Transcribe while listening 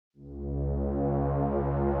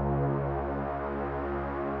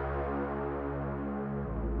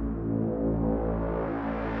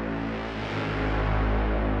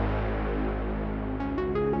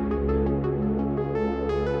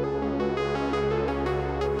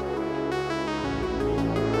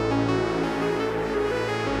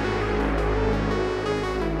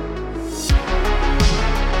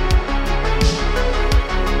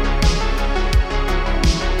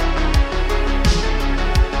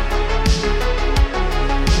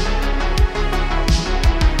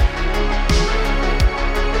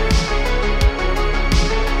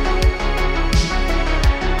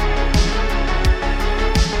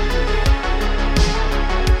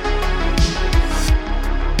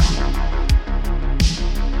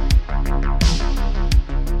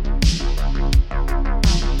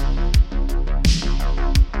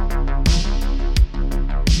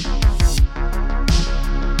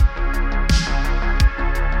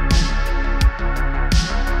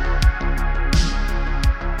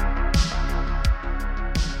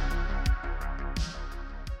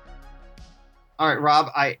All right, Rob,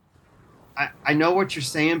 I know what you're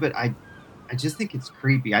saying, but I just think it's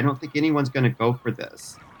creepy. I don't think anyone's going to go for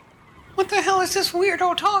this. What the hell is this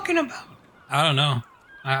weirdo talking about? I don't know.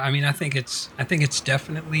 I mean, I think it's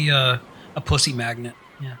definitely a pussy magnet.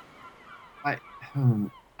 Yeah. I,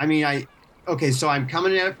 I mean, okay, so I'm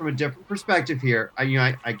coming at it from a different perspective here. I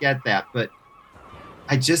get that, but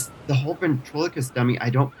the whole ventriloquist dummy. I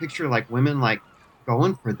don't picture like women like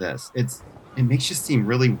going for this. It makes you seem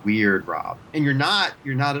really weird, Rob. And you're not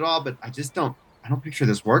at all. But I don't picture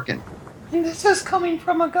this working. And this is coming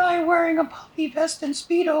from a guy wearing a puppy vest and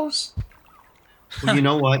Speedos. Well, you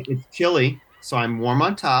know what? It's chilly, so I'm warm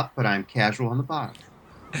on top, but I'm casual on the bottom.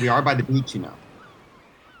 We are by the beach, you know.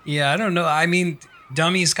 Yeah, I don't know. I mean,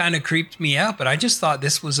 dummies kind of creeped me out, but I just thought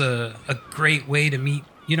this was a great way to meet,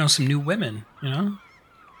 some new women,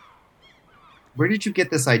 Where did you get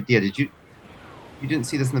this idea? You didn't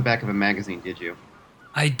see this in the back of a magazine, did you?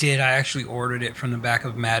 I did. I actually ordered it from the back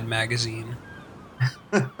of Mad Magazine.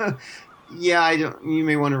 Yeah, I don't. You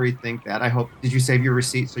may want to rethink that. I hope. Did you save your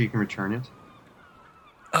receipt so you can return it?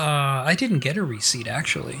 I didn't get a receipt,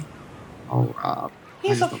 actually. Oh, Rob.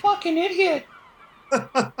 He's a fucking idiot.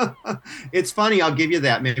 It's funny. I'll give you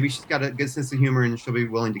that. Maybe she's got a good sense of humor and she'll be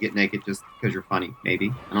willing to get naked just because you're funny.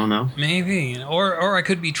 Maybe. I don't know. Maybe. Or I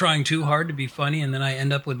could be trying too hard to be funny and then I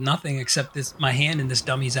end up with nothing except my hand in this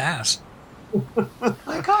dummy's ass.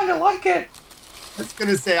 I kind of like it. I was going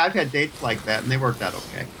to say, I've had dates like that and they worked out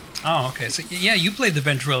okay. Oh, okay. So, yeah, you played the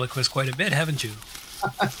ventriloquist quite a bit, haven't you?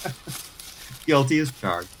 Guilty as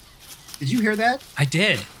charged. Did you hear that? I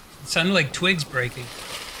did. It sounded like twigs breaking.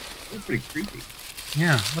 It was pretty creepy.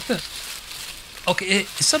 Yeah, what the... Okay,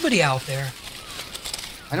 is somebody out there?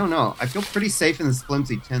 I don't know. I feel pretty safe in this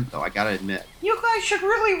flimsy tent, though, I gotta admit. You guys should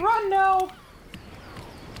really run now.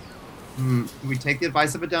 Do we take the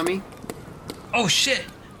advice of a dummy? Oh, shit.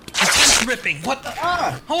 The tent's ripping. What the...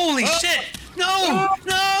 Holy shit. No!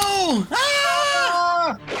 No!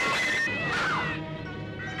 Ah!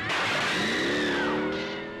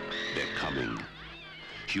 They're coming.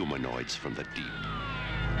 Humanoids from the deep.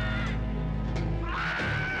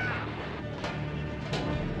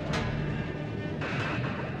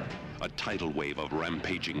 A tidal wave of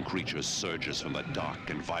rampaging creatures surges from the dark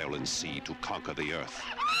and violent sea to conquer the earth.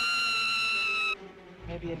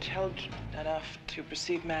 Maybe intelligent enough to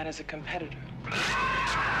perceive man as a competitor.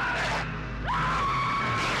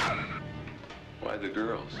 Why the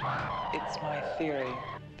girls? It's my theory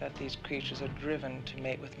that these creatures are driven to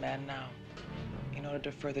mate with man now in order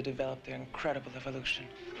to further develop their incredible evolution.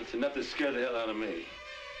 It's enough to scare the hell out of me.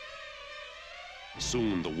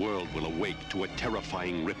 Soon the world will awake to a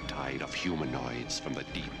terrifying riptide of humanoids from the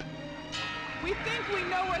deep. We think we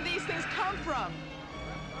know where these things come from,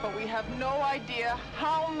 but we have no idea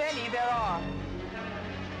how many there are.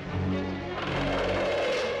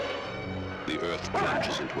 The earth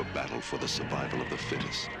plunges into a battle for the survival of the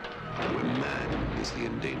fittest, where man is the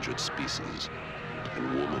endangered species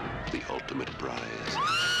and woman the ultimate prize.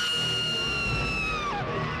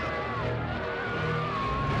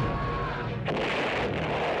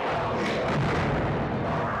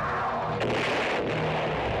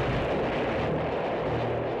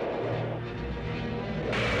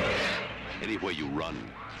 Anywhere you run,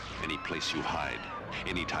 any place you hide,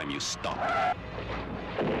 anytime you stop,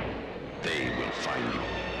 they will find you.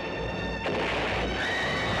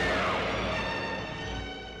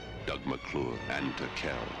 Doug McClure, Ann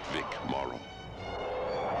Turkel, Vic Morrow.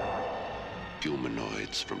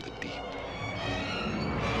 Humanoids from the deep.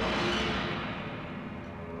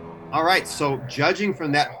 All right, so judging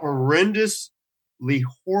from that horrendously,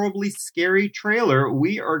 horribly scary trailer,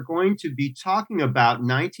 we are going to be talking about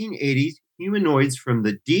 1980s Humanoids from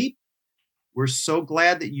the Deep. We're so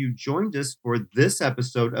glad that you joined us for this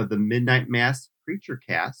episode of the Midnight Mass Creature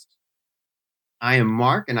Cast. I am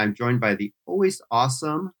Mark, and I'm joined by the always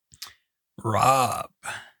awesome Rob.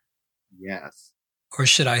 Yes. Or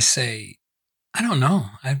should I say, I don't know.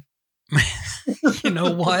 You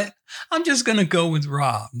know what? I'm just going to go with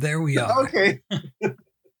Rob. There we are. Okay.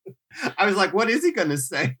 I was like, what is he going to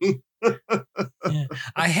say? Yeah.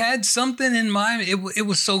 I had something in mind. It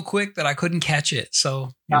was so quick that I couldn't catch it. So,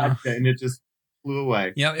 Gotcha. And it just flew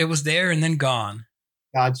away. Yeah, it was there and then gone.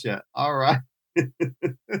 Gotcha. All right.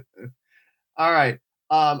 All right.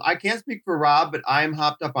 I can't speak for Rob, but I am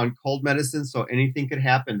hopped up on cold medicine, so anything could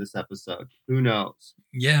happen this episode. Who knows?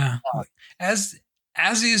 Yeah. As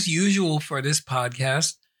is usual for this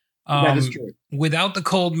podcast. That is true. Without the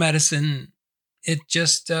cold medicine, it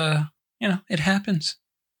just, it happens.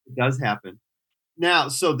 It does happen. Now,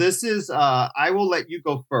 so this is, I will let you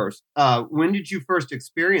go first. When did you first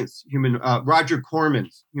experience Roger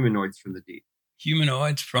Corman's Humanoids from the Deep?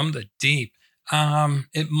 Humanoids from the Deep.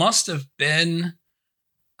 It must have been,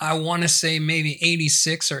 I want to say maybe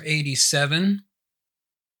 86 or 87.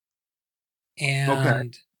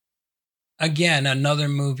 And again, another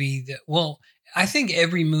movie that, well, I think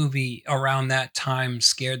every movie around that time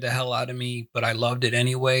scared the hell out of me, but I loved it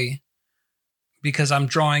anyway because I'm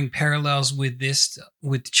drawing parallels with this,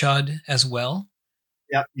 with Chud as well.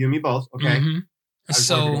 Yep, you and me both. Okay. Mm-hmm.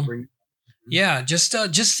 So, yeah, just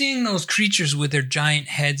seeing those creatures with their giant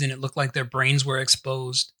heads and it looked like their brains were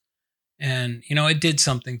exposed. And, you know, it did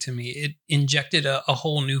something to me. It injected a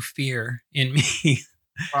whole new fear in me.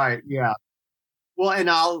 Right, yeah. Well, and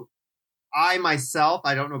I myself,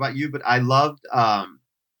 I don't know about you, but I loved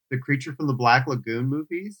the Creature from the Black Lagoon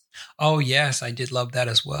movies. Oh, yes, I did love that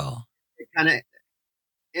as well. It kind of,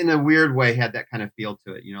 in a weird way, had that kind of feel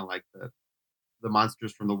to it, you know, like the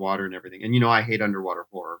monsters from the water and everything. And, you know, I hate underwater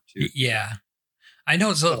horror, too. Yeah. I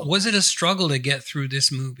know. So was it a struggle to get through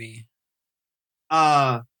this movie?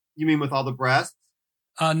 You mean with all the breasts?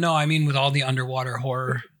 No, I mean with all the underwater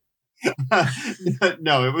horror.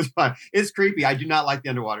 No, it was fun. It's creepy. I do not like the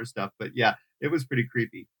underwater stuff, but yeah, it was pretty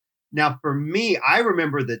creepy. Now, for me, I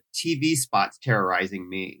remember the TV spots terrorizing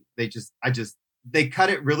me. They cut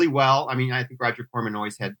it really well. I mean, I think Roger Corman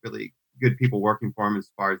always had really good people working for him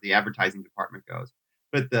as far as the advertising department goes.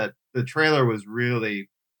 But the trailer was really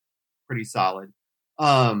pretty solid.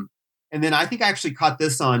 And then I think I actually caught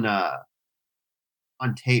this on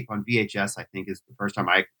tape, on VHS, I think is the first time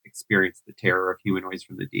I experienced the terror of Humanoids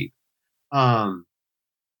from the Deep. I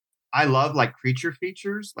love like creature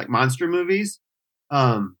features, like monster movies.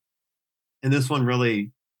 And this one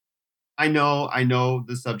really, I know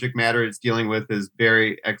the subject matter it's dealing with is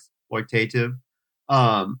very exploitative.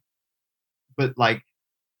 But like,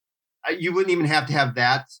 you wouldn't even have to have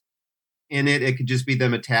that in it. It could just be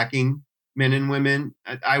them attacking men and women.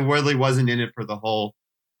 I really wasn't in it for the whole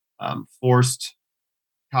forced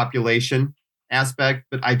copulation aspect,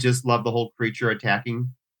 but I just love the whole creature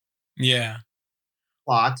attacking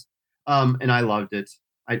plot. And I loved it.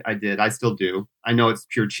 I did. I still do. I know it's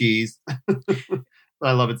pure cheese, but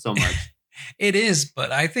I love it so much. It is,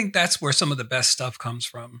 but I think that's where some of the best stuff comes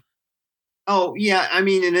from. Oh, yeah. I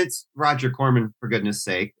mean, and it's Roger Corman, for goodness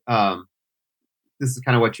sake. This is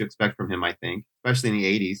kind of what you expect from him, I think, especially in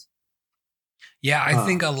the 80s. Yeah, I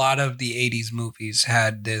think a lot of the 80s movies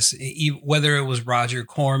had this, whether it was Roger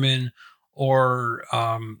Corman or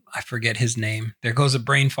I forget his name. There goes a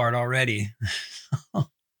brain fart already.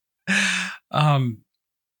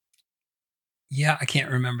 Yeah, I can't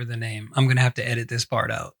remember the name. I'm going to have to edit this part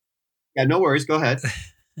out. Yeah, no worries. Go ahead.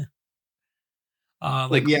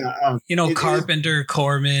 Carpenter,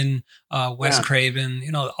 Corman, Wes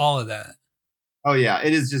Craven, all of that. Oh, yeah.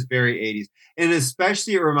 It is just very 80s. And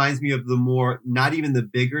especially it reminds me of the more, not even the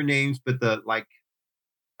bigger names, but the like,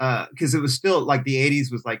 because it was still like the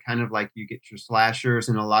 80s was like kind of like you get your slashers,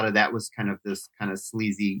 and a lot of that was kind of this kind of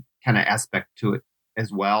sleazy kind of aspect to it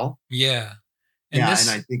as well. Yeah. And I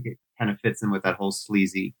think it kind of fits in with that whole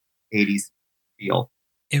sleazy 80s feel.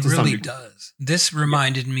 It really does. This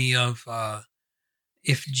reminded me of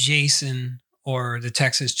if Jason or the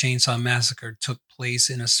Texas Chainsaw Massacre took place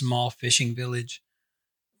in a small fishing village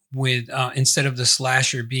with instead of the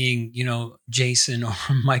slasher being, Jason or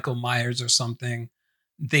Michael Myers or something,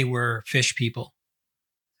 they were fish people.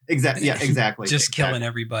 Exactly. Yeah, exactly. Just killing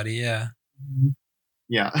everybody. Yeah.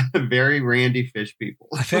 Yeah. Very randy fish people.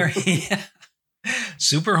 Very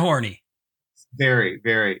super horny. Very,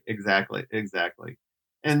 very. Exactly.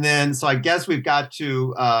 And then, so I guess we've got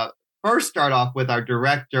to first start off with our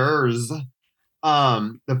directors.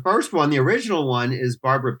 The first one, the original one, is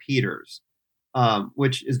Barbara Peters,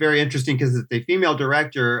 which is very interesting because it's a female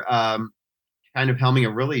director kind of helming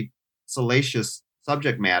a really salacious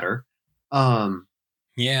subject matter.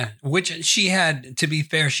 Which she had, to be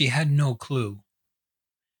fair, she had no clue.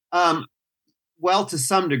 Well, to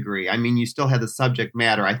some degree. I mean, you still had the subject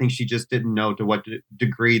matter. I think she just didn't know to what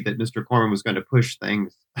degree that Mr. Corman was going to push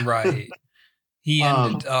things. Right. He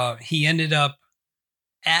ended up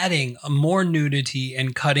adding more nudity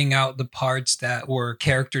and cutting out the parts that were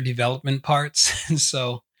character development parts. And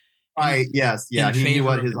so, yes, yeah, he knew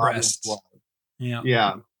what his audience was.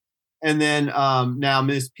 Yeah. And then now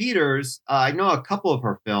Ms. Peters, I know a couple of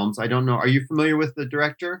her films. I don't know. Are you familiar with the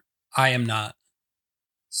director? I am not.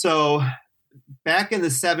 So back in the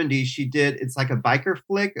 70s, she did, it's like a biker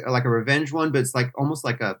flick, like a revenge one, but it's like almost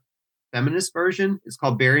like a feminist version. It's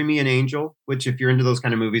called Bury Me an Angel, which if you're into those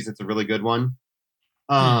kind of movies, it's a really good one.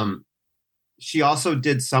 She also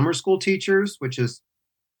did Summer School Teachers, which is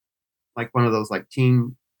like one of those like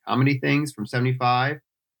teen comedy things from 75.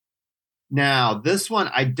 Now, this one,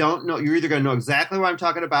 I don't know. You're either going to know exactly what I'm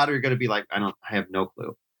talking about, or you're going to be like, I have no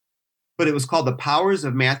clue. But it was called The Powers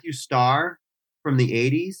of Matthew Starr from the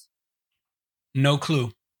 80s. No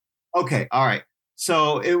clue. Okay, all right.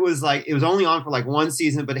 So it was only on for like one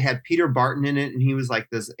season, but it had Peter Barton in it, and he was like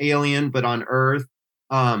this alien, but on Earth.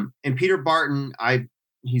 And Peter Barton,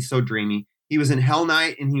 he's so dreamy. He was in Hell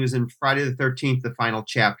Night, and he was in Friday the 13th, the final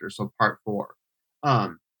chapter, so part 4.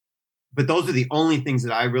 But those are the only things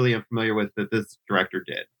that I really am familiar with that this director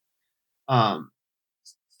did.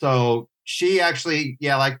 So she actually,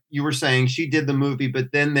 like you were saying, she did the movie,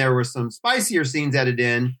 but then there were some spicier scenes added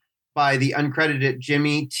in by the uncredited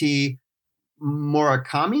Jimmy T.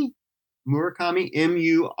 Murakami, Murakami.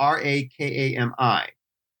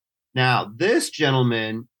 Now, this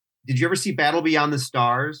gentleman, did you ever see Battle Beyond the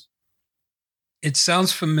Stars? It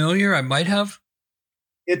sounds familiar. I might have.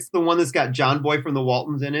 It's the one that's got John Boy from the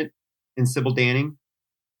Waltons in it and Sybil Danning.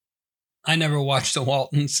 I never watched the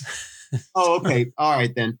Waltons. Oh, okay. All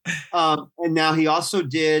right, then. And now he also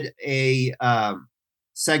did a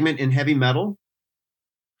segment in Heavy Metal.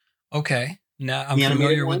 Okay. Now I'm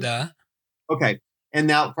familiar with that. Okay. And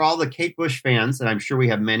now for all the Kate Bush fans, and I'm sure we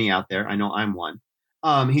have many out there, I know I'm one,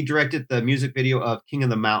 he directed the music video of King of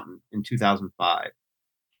the Mountain in 2005.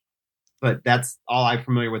 But that's all I'm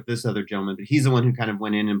familiar with this other gentleman. But he's the one who kind of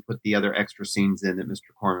went in and put the other extra scenes in that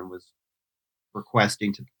Mr. Corman was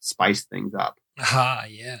requesting to spice things up. Ah,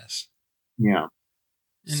 yes. Yeah.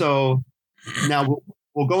 So now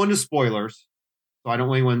we'll go into spoilers. So I don't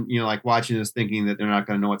want anyone, like watching this thinking that they're not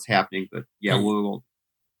going to know what's happening. But we'll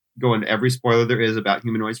go into every spoiler there is about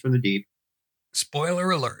Humanoids from the Deep.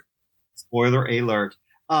 Spoiler alert. Spoiler alert.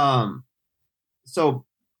 So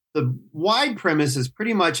the wide premise is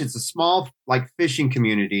pretty much it's a small like fishing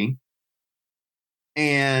community,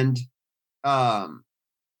 and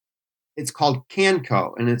it's called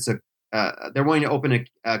Canco, and it's they're wanting to open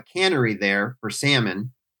a cannery there for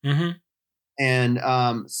salmon. Mm-hmm. And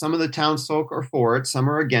some of the townsfolk are for it, some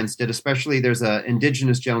are against it. Especially there's an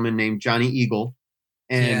indigenous gentleman named Johnny Eagle,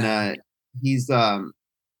 and he's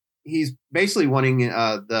basically wanting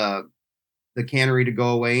the cannery to go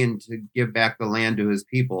away and to give back the land to his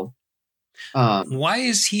people. Why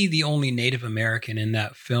is he the only Native American in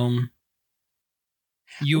that film?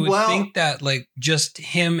 You would think that like just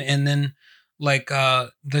him and then like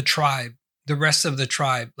the tribe, the rest of the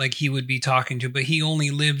tribe, like he would be talking to, but he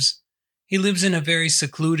lives in a very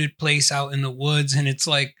secluded place out in the woods, and it's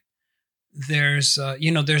like there's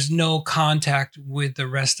there's no contact with the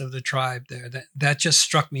rest of the tribe there. That just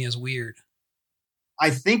struck me as weird. I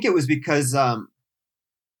think it was because Mr.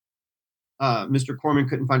 Corman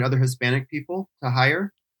couldn't find other Hispanic people to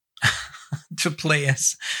hire to play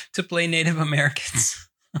Native Americans.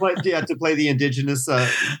 But to play the indigenous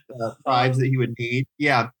tribes that he would need.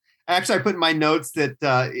 Yeah. Actually, I put in my notes that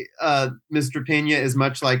Mr. Pena is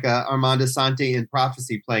much like Armando Sante in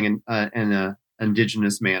Prophecy playing an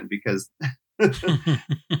indigenous man because did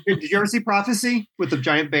you ever see Prophecy with the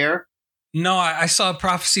giant bear? No, I saw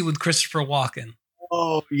Prophecy with Christopher Walken.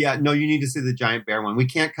 Oh, yeah. No, you need to see the giant bear one. We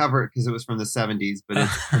can't cover it because it was from the 70s, but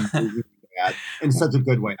it's completely bad in such a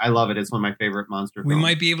good way. I love it. It's one of my favorite monster films. We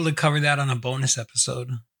might be able to cover that on a bonus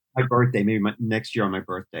episode. My birthday, maybe next year on my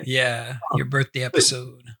birthday. Yeah, your birthday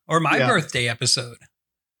episode. Or my birthday episode.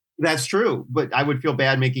 That's true, but I would feel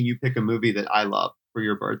bad making you pick a movie that I love for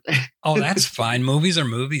your birthday. Oh, that's fine. Movies are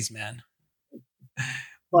movies, man.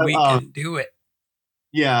 But, we can do it.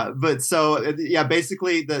 Yeah, but so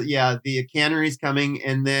basically the cannery's coming,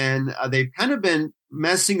 and then they've kind of been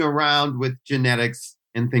messing around with genetics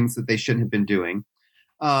and things that they shouldn't have been doing.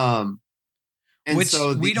 And which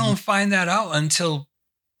so we don't find that out until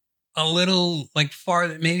a little like far,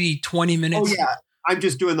 maybe 20 minutes. Oh yeah, I'm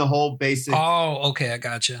just doing the whole basic. Oh, okay, I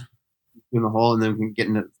gotcha. Doing the whole, and then we can get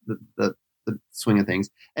into the swing of things.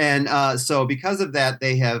 And so because of that,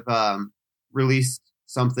 they have released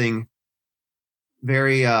something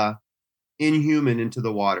very inhuman into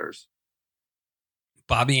the waters.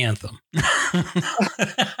 Bobby Anthem.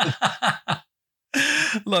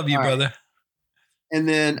 Love you, brother. Right. And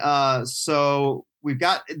then so we've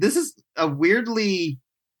got, this is a weirdly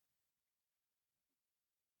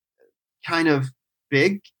kind of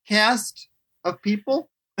big cast of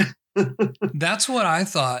people. That's what I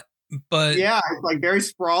thought. But yeah, it's like very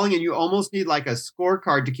sprawling, and you almost need like a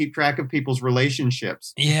scorecard to keep track of people's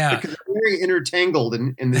relationships. Yeah, because they're very intertangled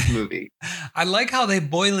in this movie. I like how they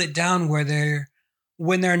boil it down where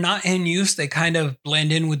when they're not in use, they kind of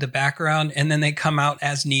blend in with the background, and then they come out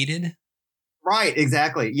as needed. Right,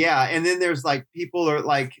 exactly. Yeah, and then there's like people are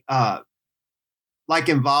like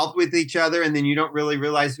involved with each other, and then you don't really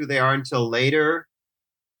realize who they are until later.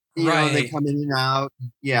 You know, and they Right. come in and out.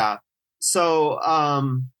 Yeah. So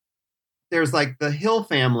there's like the Hill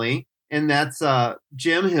family, and that's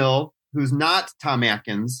Jim Hill, who's not Tom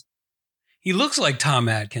Atkins. He looks like Tom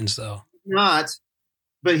Atkins, though. Not,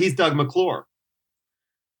 but he's Doug McClure.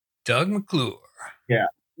 Doug McClure. Yeah.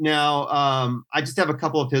 Now, I just have a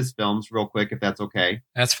couple of his films real quick, if that's okay.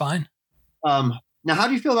 That's fine. Now, how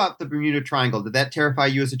do you feel about the Bermuda Triangle? Did that terrify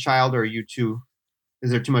you as a child, or is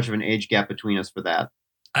there too much of an age gap between us for that?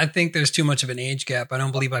 I think there's too much of an age gap. I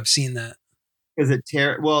don't believe I've seen that. Because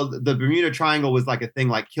the Bermuda Triangle was like a thing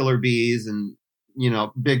like killer bees and, you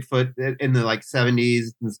know, Bigfoot in the like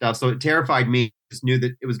 70s and stuff. So it terrified me. Just knew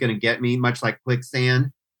that it was going to get me, much like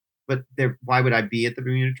quicksand. But why would I be at the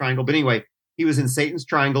Bermuda Triangle? But anyway, he was in Satan's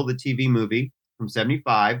Triangle, the TV movie from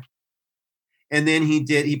 1975. And then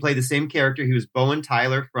he played the same character. He was Bowen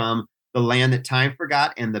Tyler from The Land That Time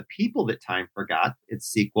Forgot and The People That Time Forgot, its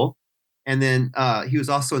sequel. And then he was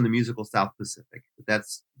also in the musical South Pacific.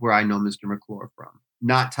 That's where I know Mr. McClure from,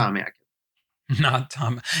 not Tom Atkins. Not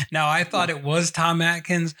Tom. Now, I thought it was Tom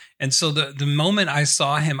Atkins. And so the moment I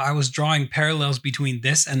saw him, I was drawing parallels between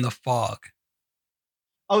this and The Fog.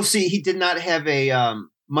 Oh, see, he did not have a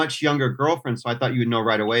much younger girlfriend, so I thought you would know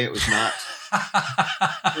right away it was not.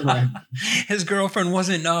 His girlfriend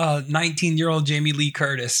wasn't 19-year-old Jamie Lee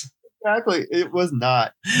Curtis. Exactly. It was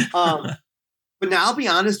not. But now I'll be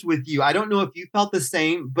honest with you. I don't know if you felt the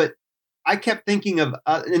same, but I kept thinking of,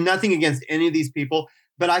 and nothing against any of these people,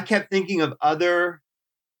 but I kept thinking of other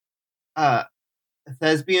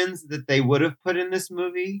thespians that they would have put in this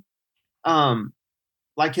movie.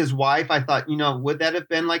 Like his wife, I thought, you know, would that have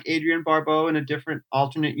been like Adrienne Barbeau in a different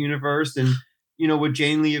alternate universe? And, you know, would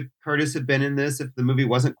Jane Lee Curtis have been in this if the movie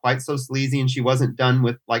wasn't quite so sleazy and she wasn't done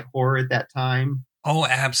with like horror at that time? Oh,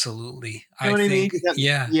 absolutely. You know what I mean?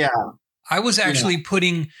 Yeah. Yeah. I was actually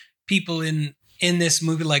putting people in this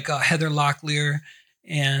movie like Heather Locklear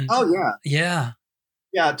and Oh, yeah. Yeah.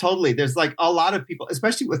 Yeah, totally. There's like a lot of people,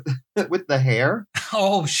 especially with with the hair.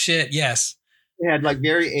 Oh shit, yes. It had like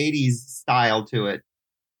very 80s style to it.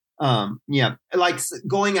 Yeah, like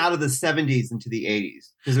going out of the 70s into the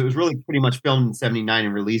 80s, because it was really pretty much filmed in 79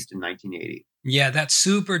 and released in 1980. Yeah, that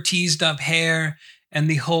super teased up hair and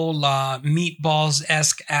the whole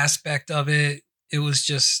Meatballs-esque aspect of it. It was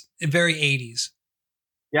just very 80s.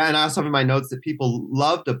 Yeah, and I also have in my notes that people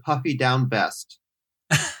loved a puffy down vest.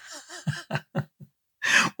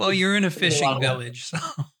 Well, you're in a fishing village, so.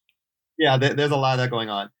 Yeah, there's a lot of that going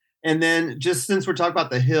on. And then just since we're talking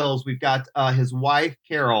about the Hills, we've got his wife,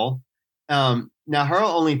 Carol. Now, her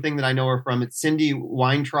only thing that I know her from, it's Cindy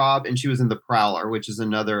Weintraub, and she was in The Prowler, which is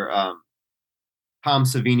another Tom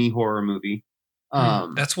Savini horror movie.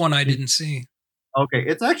 That's one I didn't see. Okay,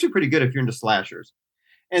 it's actually pretty good if you're into slashers.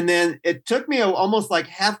 And then it took me almost like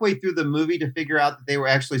halfway through the movie to figure out that they were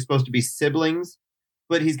actually supposed to be siblings,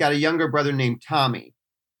 but he's got a younger brother named Tommy.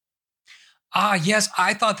 Ah, yes,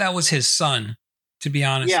 I thought that was his son, to be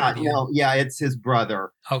honest with you. No, yeah, it's his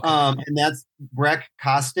brother. Okay. And that's Breck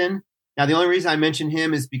Costin. Now, the only reason I mention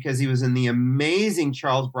him is because he was in the amazing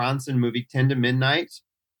Charles Bronson movie 10 to Midnight.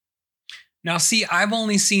 Now, see, I've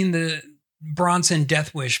only seen the Bronson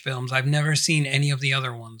Death Wish films. I've never seen any of the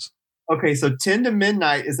other ones. Okay, so 10 to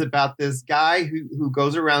Midnight is about this guy who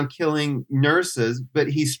goes around killing nurses, but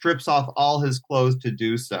he strips off all his clothes to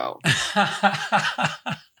do so.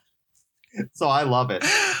 So I love it.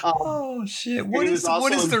 Oh, shit. What is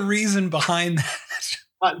also the reason behind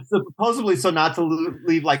that? Supposedly so not to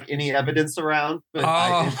leave like any evidence around. But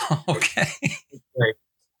okay. Great.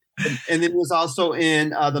 And then he was also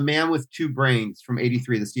in The Man with Two Brains from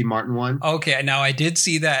 83, the Steve Martin one. Okay, now I did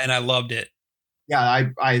see that and I loved it. Yeah,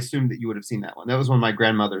 I assumed that you would have seen that one. That was one of my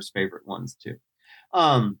grandmother's favorite ones too.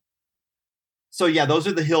 So yeah, those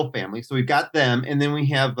are the Hill family. So we've got them, and then we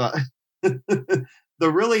have the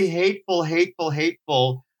really hateful Hank,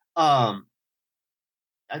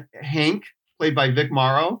 played by Vic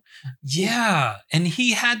Morrow. Yeah, and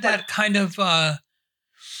he had that kind of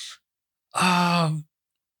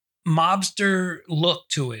mobster look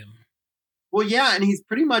to him. Well, yeah, and he's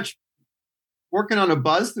pretty much working on a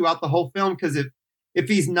buzz throughout the whole film, because if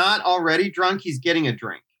he's not already drunk, he's getting a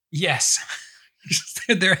drink. Yes.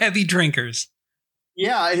 They're heavy drinkers.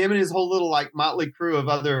 Yeah, him and his whole little like motley crew of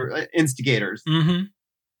other instigators. Mm-hmm.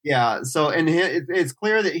 Yeah, so and it's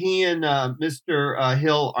clear that he and Mr.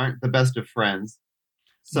 Hill aren't the best of friends.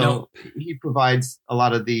 So He provides a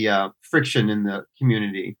lot of the friction in the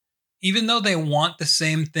community. Even though they want the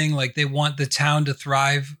same thing, like they want the town to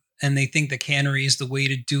thrive and they think the cannery is the way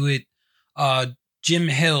to do it, Jim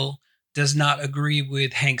Hill does not agree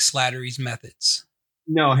with Hank Slattery's methods.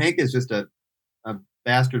 No, Hank is just a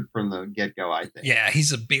bastard from the get-go, I think. Yeah,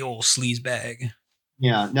 he's a big old sleaze bag.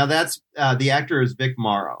 Yeah. Now that's the actor is Vic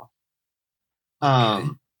Morrow. Okay.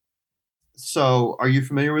 So are you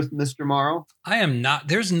familiar with Mr. Morrow? I am not.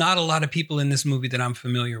 There's not a lot of people in this movie that I'm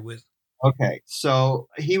familiar with. Okay. So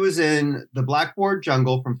he was in The Blackboard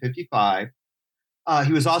Jungle from 55.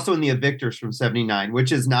 He was also in The Evictors from 79,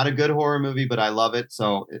 which is not a good horror movie, but I love it.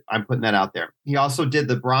 So I'm putting that out there. He also did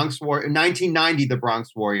The Bronx War 1990, The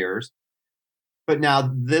Bronx Warriors. But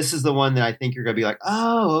now this is the one that I think you're going to be like,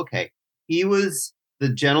 oh, okay. He was the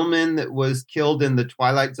gentleman that was killed in the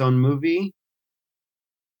Twilight Zone movie.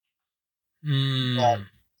 That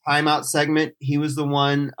timeout segment. He was the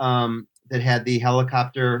one that had the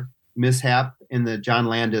helicopter mishap in the John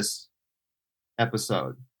Landis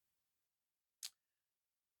episode,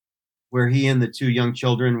 where he and the two young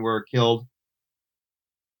children were killed.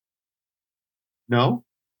 No?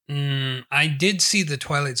 I did see the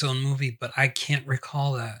Twilight Zone movie, but I can't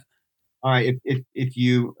recall that. All right. If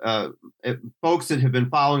you folks that have been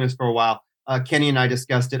following us for a while, Kenny and I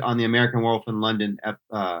discussed it on the American Werewolf in London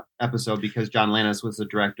episode because John Landis was the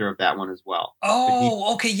director of that one as well.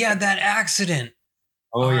 Oh, okay. Yeah, that accident.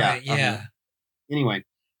 Oh, All yeah. right, yeah. Anyway,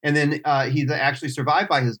 and then he's actually survived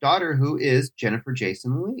by his daughter, who is Jennifer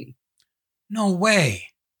Jason Leigh. No way.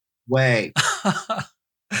 Yep.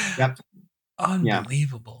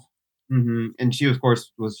 Unbelievable. Yeah. Mm-hmm. And she, of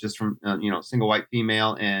course, was just from, single white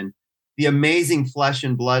female. And the amazing Flesh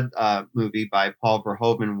and Blood movie by Paul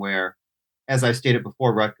Verhoeven, where, as I stated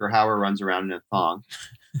before, Rutger Hauer runs around in a thong.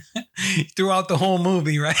 Throughout the whole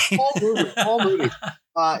movie, right? Whole movie.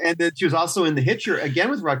 And then she was also in The Hitcher,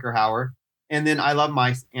 again with Rutger Hauer. And then I love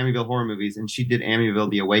my Amityville horror movies. And she did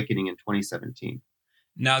Amityville: The Awakening in 2017.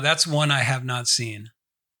 Now, that's one I have not seen.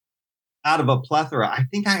 Out of a plethora. I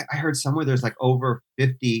think I heard somewhere there's like over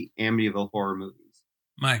 50 Amityville horror movies.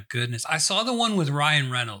 My goodness. I saw the one with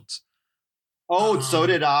Ryan Reynolds. Oh, so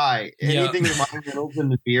did I. Anything Yep. with Ryan Reynolds in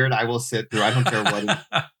the beard, I will sit through. I don't care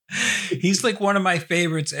what He's like one of my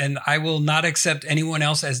favorites, and I will not accept anyone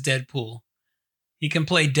else as Deadpool. He can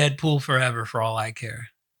play Deadpool forever for all I care.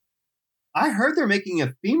 I heard they're making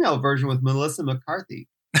a female version with Melissa McCarthy.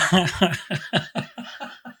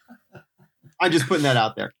 I'm just putting that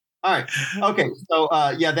out there. All right. Okay. So,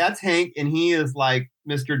 that's Hank, and he is like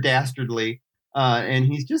Mr. Dastardly. And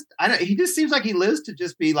he's just, he just seems like he lives to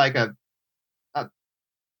just be like a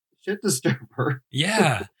shit disturber.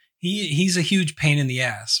 Yeah. He's a huge pain in the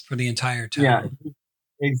ass for the entire town. Yeah,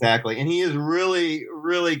 exactly. And he has really,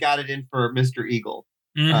 really got it in for Mr. Eagle,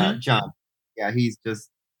 John. Yeah. He's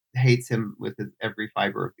just hates him with his every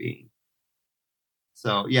fiber of being.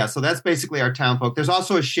 So, so that's basically our town folk. There's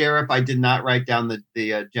also a sheriff. I did not write down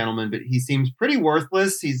the gentleman, but he seems pretty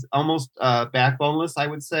worthless. He's almost backboneless, I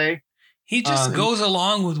would say. He just goes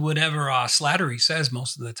along with whatever Slattery says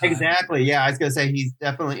most of the time. Exactly. Yeah, I was going to say he's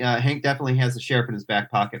definitely, Hank definitely has the sheriff in his back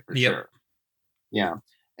pocket for sure. Yeah.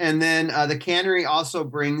 And then the cannery also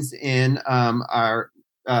brings in our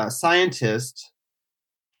scientist,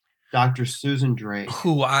 Dr. Susan Drake.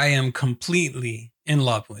 Who I am completely in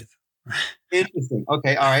love with. Interesting.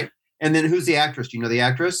 Okay. All right. And then who's the actress? Do you know the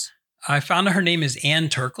actress? I found her name is Ann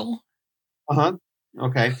Turkel. Uh-huh.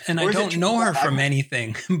 Okay. And I don't know her from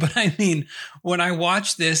anything. But I mean, when I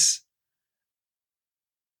watched this,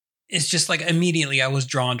 it's just like immediately I was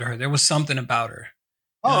drawn to her. There was something about her.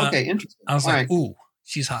 Oh, okay. Interesting. I was ooh,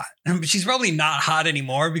 she's hot. She's probably not hot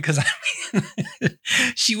anymore because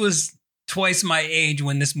she was twice my age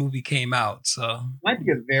when this movie came out. So might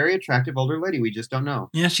be a very attractive older lady. We just don't know.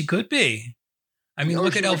 Yeah, she could be. I mean,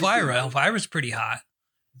 look at Elvira. Elvira's pretty hot.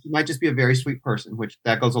 She might just be a very sweet person, which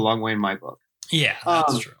that goes a long way in my book. Yeah,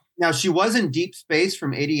 that's true. Now, she was in Deep Space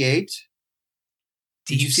from 88.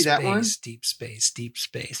 Did you see that one? Deep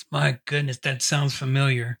Space. My goodness, that sounds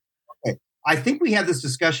familiar. Okay. I think we had this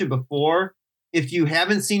discussion before. If you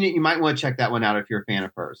haven't seen it, you might want to check that one out if you're a fan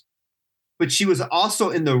of hers. But she was also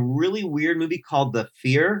in the really weird movie called The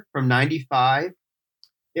Fear from 95.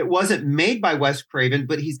 It wasn't made by Wes Craven,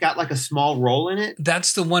 but he's got like a small role in it.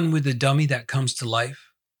 That's the one with the dummy that comes to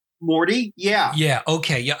life. Morty? Yeah. Yeah.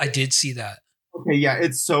 Okay. Yeah, I did see that. Okay. Yeah.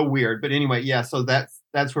 It's so weird. But anyway, yeah. So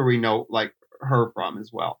that's where we know like her from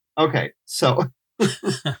as well. Okay. So,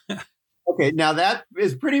 okay. Now that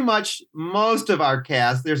is pretty much most of our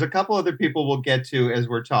cast. There's a couple other people we'll get to as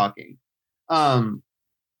we're talking.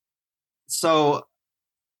 So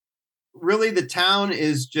really the town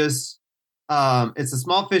is just, it's a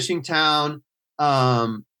small fishing town.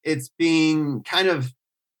 It's being kind of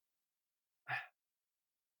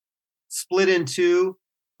split in two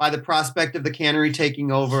by the prospect of the cannery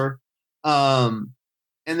taking over. And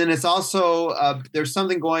then it's also, there's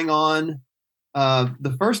something going on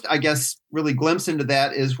The first, I guess, really glimpse into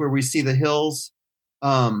that is where we see the Hills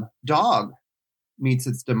dog meets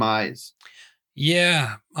its demise.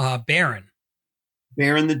 Yeah, Baron.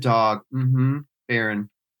 Baron the dog. Mm-hmm. Baron.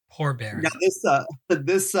 Poor Baron. Now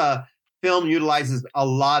this film utilizes a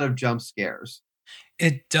lot of jump scares.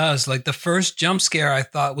 It does. Like the first jump scare I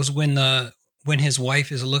thought was when his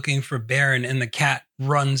wife is looking for Baron and the cat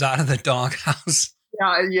runs out of the doghouse.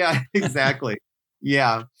 Yeah, exactly.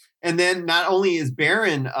 Yeah. And then not only is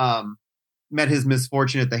Baron met his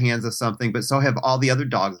misfortune at the hands of something, but so have all the other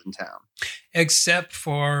dogs in town. Except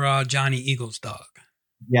for Johnny Eagle's dog.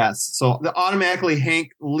 Yes. So automatically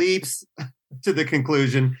Hank leaps to the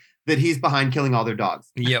conclusion that he's behind killing all their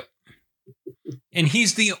dogs. Yep. And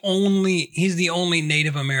he's the only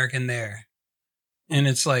Native American there. And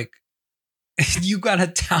it's like, you got a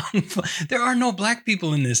town. There are no black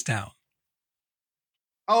people in this town.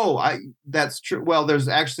 Oh, that's true. Well, there's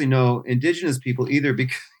actually no indigenous people either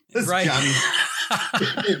because right.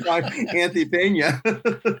 Anthony Pena.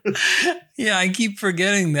 Yeah, I keep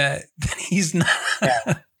forgetting that he's not.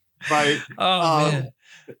 Yeah, right. Oh, man.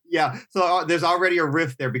 Yeah. So there's already a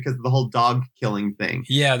rift there because of the whole dog killing thing.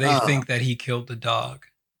 Yeah, they think that he killed the dog.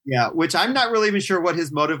 Yeah, which I'm not really even sure what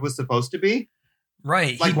his motive was supposed to be.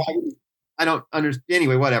 Right. Like, why? I don't understand.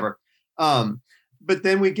 Anyway, whatever. But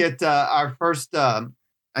then we get our first,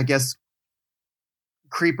 I guess,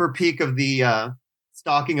 creeper peek of the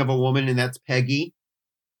stalking of a woman, and that's Peggy.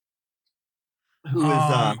 Who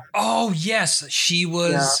is? Oh yes, she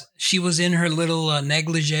was. Yeah. She was in her little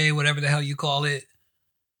negligee, whatever the hell you call it,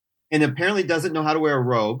 and apparently doesn't know how to wear a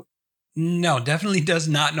robe. No, definitely does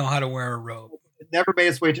not know how to wear a robe. It never made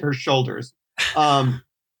its way to her shoulders.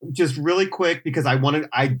 Just really quick, because I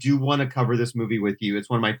do want to cover this movie with you. It's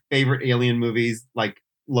one of my favorite alien movies, like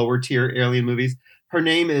lower tier alien movies. Her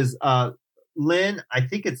name is Lynn. I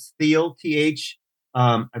think it's Thiel, Th.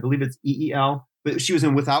 I believe it's Eel. But she was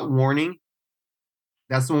in Without Warning.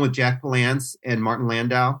 That's the one with Jack Palance and Martin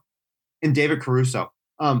Landau and David Caruso.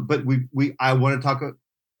 But I want to talk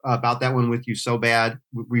about that one with you so bad.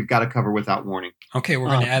 We've got to cover Without Warning. Okay, we're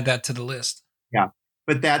going to add that to the list. Yeah,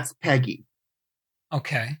 but that's Peggy.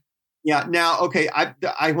 Okay. Yeah. Now, okay,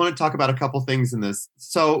 I want to talk about a couple things in this.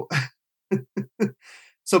 So,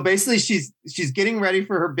 so basically, she's getting ready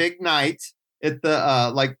for her big night at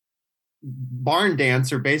the like barn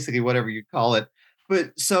dance, or basically whatever you call it.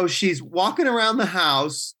 But so she's walking around the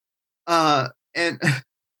house, and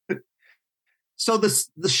so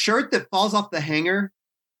the shirt that falls off the hanger.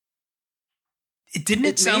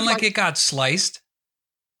 It sound like it got sliced.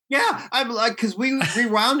 Yeah, I'm like, because we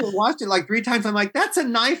rewound and watched it like 3 times. I'm like, that's a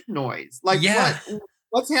knife noise. Like, yeah.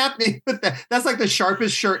 What's happening with that? That's like the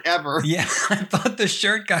sharpest shirt ever. Yeah, I thought the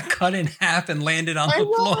shirt got cut in half and landed on the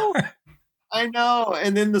floor. I know.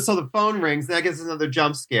 And then so the phone rings. That gets another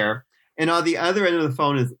jump scare. And on the other end of the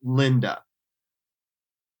phone is Linda.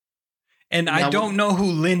 And now, I don't know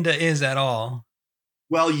who Linda is at all.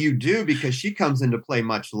 Well, you do, because she comes into play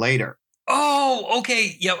much later. Oh,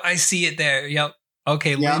 okay. Yep, I see it there. Yep.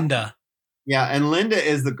 Okay, yeah. Linda. Yeah, and Linda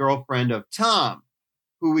is the girlfriend of Tom,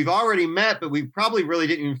 who we've already met, but we probably really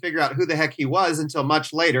didn't even figure out who the heck he was until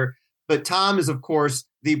much later. But Tom is, of course,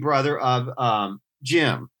 the brother of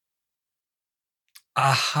Jim.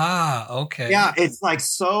 Aha, okay. Yeah, it's like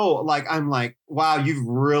so, like, I'm like, wow, you've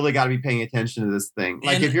really got to be paying attention to this thing.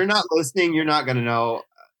 Like, if you're not listening, you're not going to know.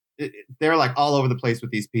 They're like all over the place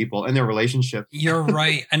with these people and their relationships. You're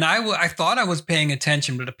right. And I thought I was paying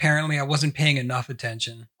attention, but apparently I wasn't paying enough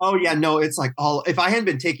attention. Oh yeah, no, it's like if I hadn't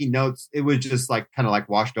been taking notes, it would just like kind of like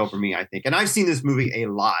washed over me, I think. And I've seen this movie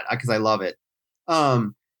a lot because I love it.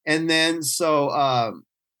 And then so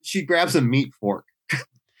she grabs a meat fork.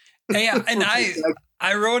 Yeah, and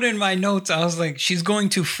I wrote in my notes, I was like, she's going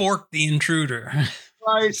to fork the intruder.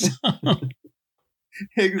 Right.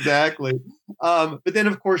 Exactly. But then,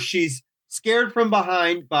 of course, she's scared from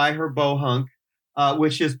behind by her bohunk,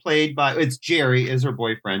 which is played by, it's Jerry is her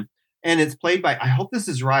boyfriend. And it's played by, I hope this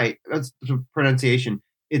is right. That's the pronunciation.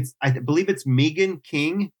 I believe it's Megan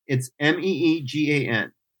King. It's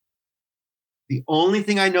Meegan. The only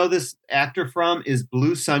thing I know this actor from is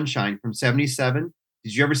Blue Sunshine from 1977.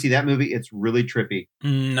 Did you ever see that movie? It's really trippy.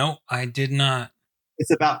 No, I did not. It's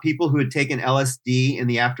about people who had taken LSD and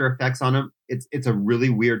the after effects on them. It's a really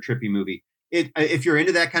weird, trippy movie. If you're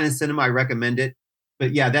into that kind of cinema, I recommend it.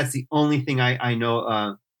 But yeah, that's the only thing I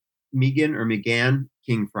know Megan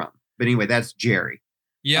King from. But anyway, that's Jerry.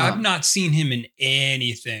 Yeah, I've not seen him in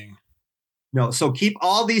anything. No, so keep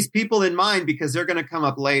all these people in mind because they're going to come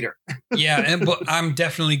up later. Yeah, but I'm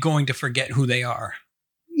definitely going to forget who they are.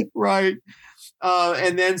 Right.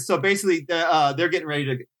 And then so basically they're getting ready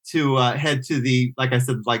to to head to the, like I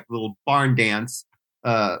said, like little barn dance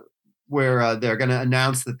where they're going to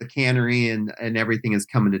announce that the cannery and everything is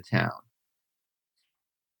coming to town.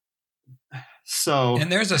 So,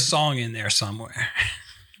 and there's a song in there somewhere.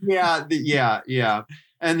 Yeah.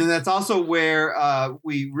 And then that's also where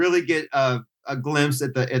we really get a glimpse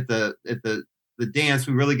at the dance.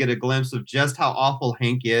 We really get a glimpse of just how awful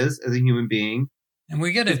Hank is as a human being. And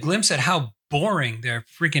we get a glimpse at how boring their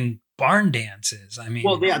freaking barn dance is. I mean,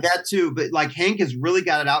 well, yeah, that too. But like Hank has really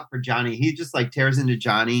got it out for Johnny. He just like tears into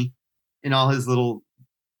Johnny and all his little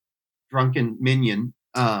drunken minion.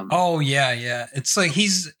 Oh yeah. It's like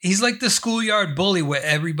he's like the schoolyard bully where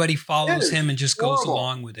everybody follows him and just goes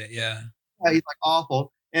along with it. Yeah, he's like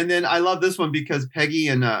awful. And then I love this one because Peggy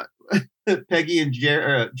and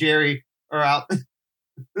Jerry are out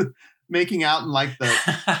making out in like the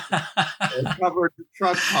covered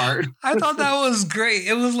truck part. I thought that was great.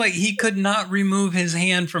 It was like he could not remove his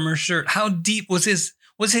hand from her shirt. How deep was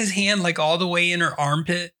his hand? Like all the way in her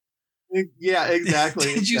armpit? Yeah,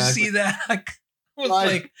 exactly. Did you see that? I was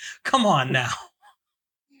like, come on now.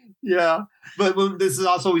 Yeah. But this is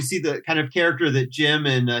also, we see the kind of character that Jim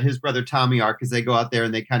and his brother Tommy are, because they go out there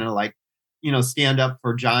and they kind of like, stand up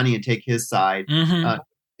for Johnny and take his side. Mm-hmm.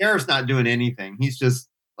 Sheriff's not doing anything. He's just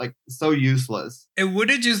like so useless. And what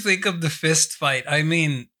did you think of the fist fight? I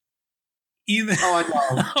mean,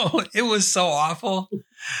 I know. It was so awful.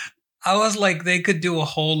 I was like, they could do a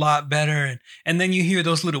whole lot better. And then you hear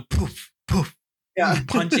those little poof, poof,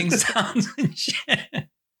 punching sounds and shit.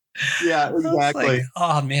 Yeah, exactly. Like,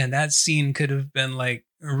 oh man, that scene could have been like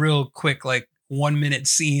a real quick, like 1 minute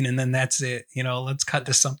scene, and then that's it. Let's cut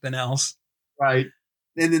to something else. Right.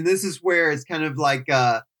 And then this is where it's kind of like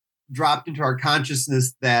dropped into our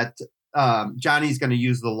consciousness that Johnny's going to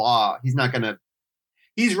use the law.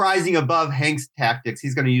 He's rising above Hank's tactics.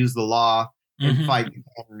 He's going to use the law and fight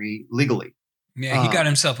Henry legally. Yeah, he got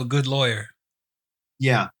himself a good lawyer.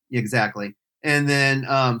 Yeah, exactly. And then,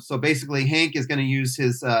 so basically, Hank is going to use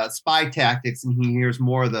his spy tactics, and he hears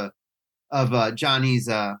more of Johnny's,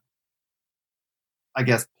 I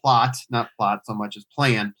guess, not plot so much as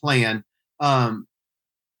plan.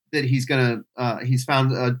 That he's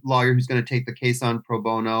found a lawyer who's going to take the case on pro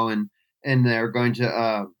bono, and they're going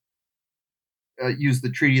to use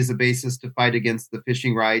the treaty as a basis to fight against the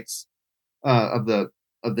fishing rights of the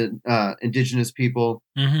indigenous people.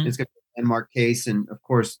 Mm-hmm. It's going to be a landmark case, and of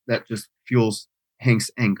course that just fuels Hank's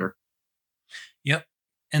anger. Yep.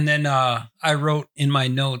 And then I wrote in my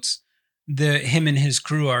notes him and his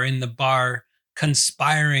crew are in the bar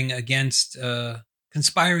conspiring against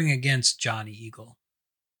Johnny Eagle.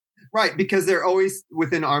 Right, because they're always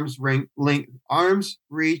within arm's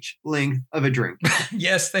reach length of a drink.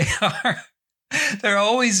 Yes, they are. They're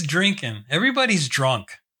always drinking. Everybody's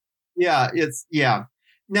drunk. Yeah.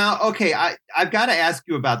 Now, okay, I've got to ask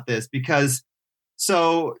you about this because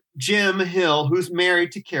so Jim Hill, who's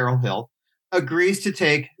married to Carol Hill, agrees to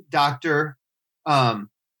take Dr.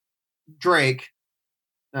 Drake,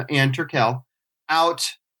 Ann Turkel,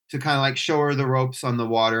 out to kind of like show her the ropes on the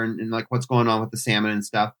water and like what's going on with the salmon and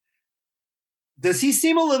stuff. Does he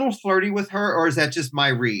seem a little flirty with her, or is that just my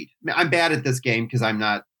read? I'm bad at this game because I'm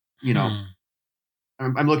not,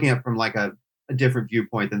 I'm looking at it from like a different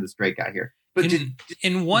viewpoint than this Drake guy here. But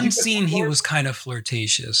in one scene, he was kind of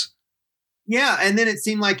flirtatious. Yeah, and then it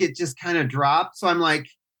seemed like it just kind of dropped. So I'm like,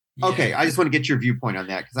 okay, I just want to get your viewpoint on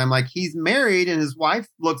that because I'm like, he's married and his wife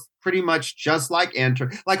looks pretty much just like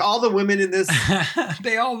Enter. Like all the women in this,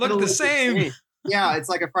 they all look the same. Yeah, it's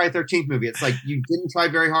like a Friday 13th movie. It's like you didn't try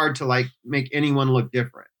very hard to like make anyone look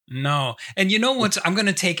different. No. And you know what's, I'm going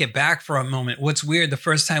to take it back for a moment. What's weird, the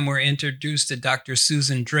first time we're introduced to Dr.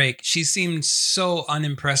 Susan Drake, she seemed so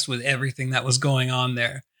unimpressed with everything that was going on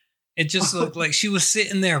there. It just looked like she was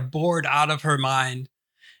sitting there bored out of her mind.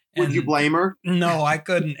 Would you blame her? No, I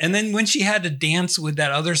couldn't. And then when she had to dance with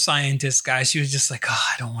that other scientist guy, she was just like, oh,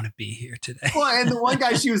 I don't want to be here today. Well, and the one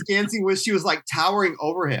guy she was dancing with, she was like towering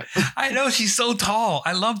over him. I know, she's so tall.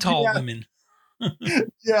 I love tall women.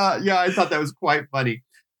 Yeah, I thought that was quite funny.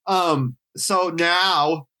 So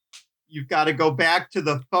now you've got to go back to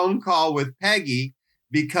the phone call with Peggy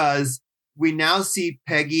because we now see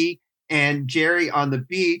Peggy and Jerry on the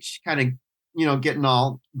beach kind of, getting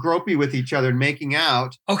all gropey with each other and making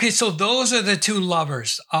out. Okay, so those are the two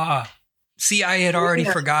lovers. See, I had already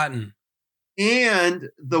forgotten. And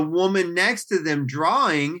the woman next to them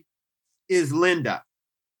drawing is Linda.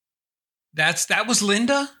 That was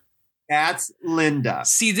Linda? That's Linda.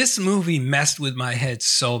 See, this movie messed with my head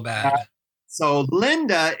so bad. So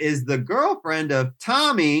Linda is the girlfriend of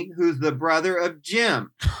Tommy, who's the brother of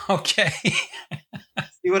Jim. Okay.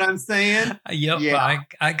 See what I'm saying? Yep, Yeah.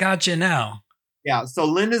 I got you now. Yeah. So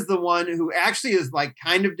Linda's the one who actually is like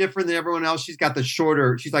kind of different than everyone else. She's got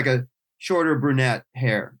she's like a shorter brunette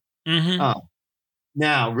hair. Mm-hmm.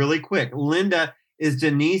 Now, really quick, Linda is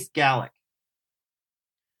Denise Gallick.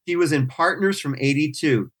 She was in Partners from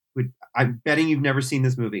 '82. I'm betting you've never seen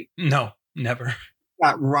this movie. No, never.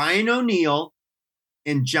 Got Ryan O'Neal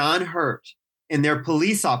and John Hurt, and they're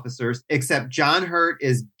police officers, except John Hurt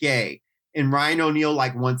is gay. And Ryan O'Neal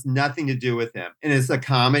wants nothing to do with him. And it's a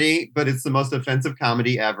comedy, but it's the most offensive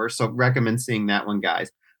comedy ever. So recommend seeing that one,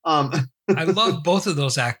 guys. I love both of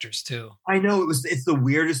those actors too. I know it's the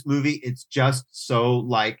weirdest movie. It's just so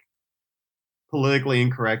politically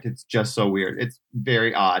incorrect. It's just so weird. It's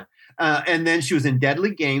very odd. And then she was in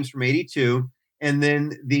Deadly Games from '82. And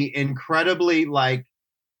then the incredibly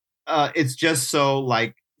it's just so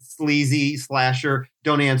sleazy slasher,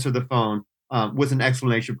 Don't Answer the Phone, with an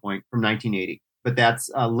exclamation point from 1980. But that's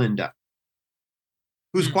Linda,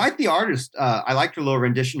 who's quite the artist. I liked her little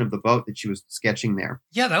rendition of the boat that she was sketching there.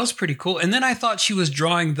 Yeah, that was pretty cool. And then I thought she was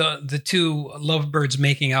drawing the two lovebirds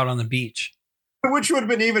making out on the beach. Which would have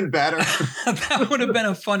been even better. That would have been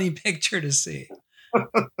a funny picture to see.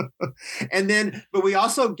 And then, but we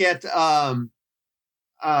also get Carol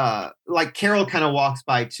kind of walks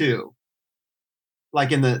by too.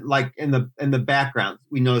 In the background,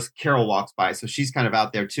 we notice Carol walks by, so she's kind of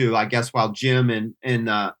out there too. I guess while Jim and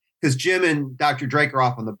because Jim and Dr. Drake are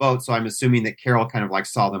off on the boat, so I'm assuming that Carol kind of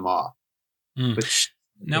saw them off. But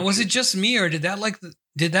now, was it just me, or did that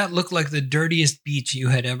look like the dirtiest beach you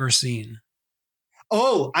had ever seen?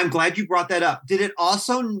 Oh, I'm glad you brought that up. Did it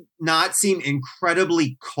also not seem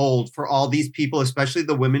incredibly cold for all these people, especially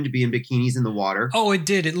the women, to be in bikinis in the water? Oh, it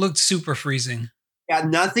did. It looked super freezing. Yeah,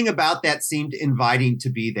 nothing about that seemed inviting to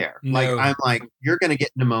be there. No. I'm you're going to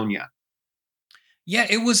get pneumonia. Yeah,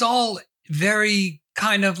 it was all very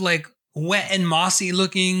kind of wet and mossy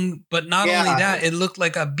looking, but not only that, it looked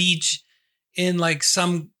like a beach in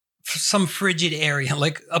some frigid area,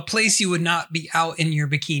 like a place you would not be out in your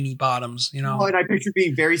bikini bottoms, you know? Oh, and I pictured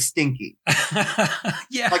being very stinky.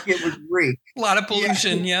 Yeah. It would reek. A lot of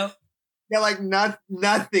pollution, yeah. Yeah,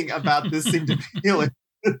 nothing about this seemed to feel it.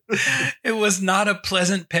 It was not a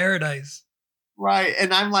pleasant paradise. Right.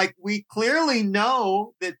 And I'm we clearly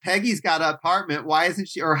know that Peggy's got an apartment. Why isn't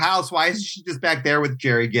she, or house? Why isn't she just back there with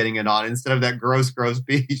Jerry getting it on instead of that gross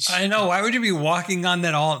beach? I know. Why would you be walking on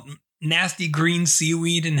that all nasty green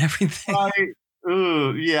seaweed and everything? Right.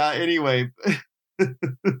 Ooh, yeah. Anyway.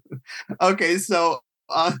 Okay. So,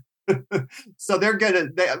 so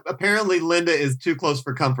apparently Linda is too close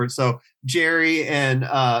for comfort. So Jerry and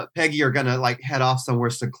Peggy are going to head off somewhere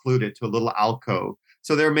secluded to a little alcove.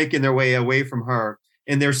 So they're making their way away from her,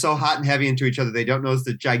 and they're so hot and heavy into each other. They don't notice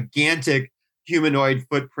the gigantic humanoid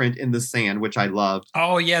footprint in the sand, which I loved.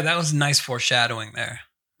 Oh yeah. That was nice foreshadowing there.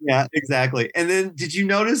 Yeah, exactly. And then did you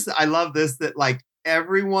notice, I love this, that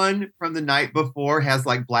everyone from the night before has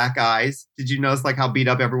black eyes. Did you notice how beat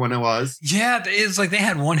up everyone was? Yeah, it's they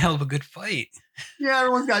had one hell of a good fight. Yeah,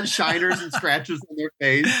 everyone's got shiners and scratches on their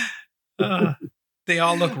face. They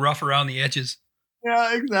all look rough around the edges.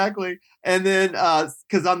 Yeah, exactly. And then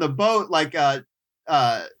because on the boat,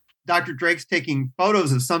 Dr. Drake's taking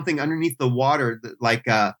photos of something underneath the water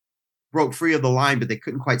that broke free of the line, but they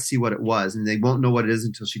couldn't quite see what it was, and they won't know what it is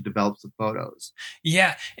until she develops the photos.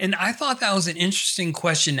 Yeah, and I thought that was an interesting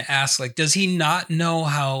question to ask. Does he not know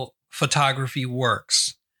how photography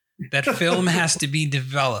works? That film has to be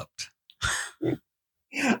developed.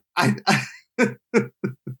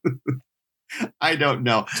 I don't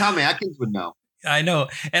know. Tom Atkins would know. I know,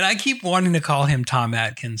 and I keep wanting to call him Tom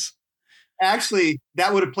Atkins. Actually,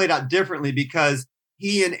 that would have played out differently because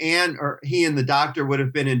he and Anne, or he and the doctor, would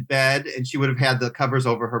have been in bed, and she would have had the covers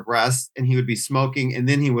over her breasts, and he would be smoking, and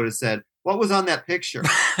then he would have said, "What was on that picture?"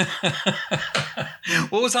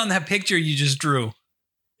 What was on that picture you just drew?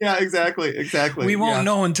 Yeah, exactly. We won't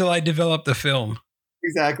know until I develop the film.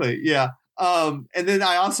 Exactly. Yeah. And then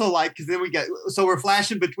I also because then so we're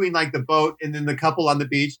flashing between the boat and then the couple on the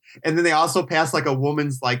beach, and then they also pass a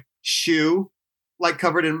woman's shoe,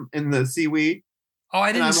 covered in the seaweed. Oh,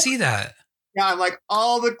 I didn't see that. Yeah, I'm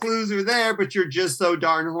all the clues are there, but you're just so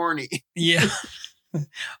darn horny. Yeah.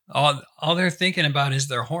 all they're thinking about is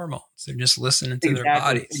their hormones. They're just listening to their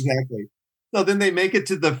bodies. Exactly. So then they make it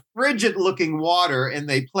to the frigid looking water, and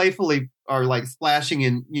they playfully are splashing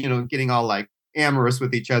and, getting all amorous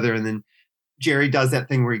with each other. And then Jerry does that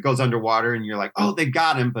thing where he goes underwater, and you're oh, they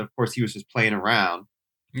got him. But of course he was just playing around.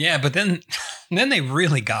 Yeah. But then they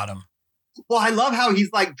really got him. Well, I love how he's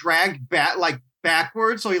dragged back,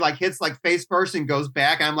 backwards. So he hits face first and goes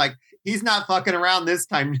back. I'm he's not fucking around this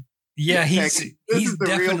time. Yeah, This he's is the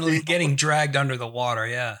real definitely deal. getting dragged under the water.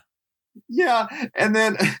 Yeah. Yeah, and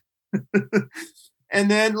then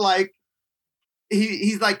and then like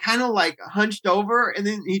he's like kind of like hunched over, and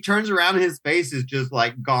then he turns around and his face is just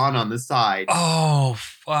like gone on the side. Oh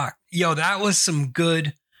fuck, yo, that was some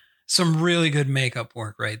really good makeup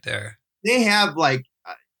work right there. They have like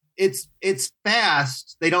it's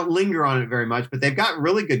fast. They don't linger on it very much, but they've got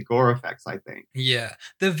really good gore effects, I think. Yeah,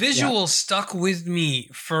 the visual stuck with me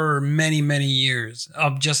for many years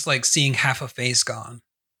of just like seeing half a face gone.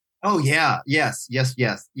 Oh yeah, yes,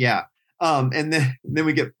 yeah. And then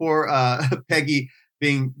we get poor Peggy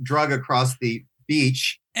being drug across the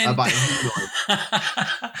beach by a humanoid.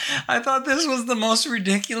 I thought this was the most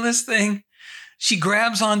ridiculous thing. She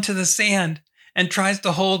grabs onto the sand and tries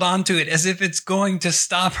to hold onto it as if it's going to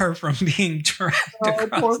stop her from being dragged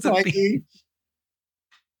across the Peggy. beach.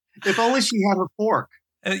 If only she had her fork.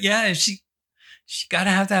 Yeah, she got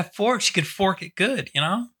to have that fork. She could fork it good, you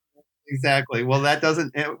know? Exactly. Well, that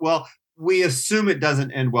doesn't. Well, we assume it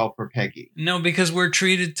doesn't end well for Peggy. No, because we're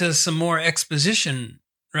treated to some more exposition,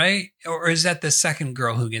 right? Or is that the second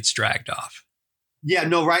girl who gets dragged off? Yeah.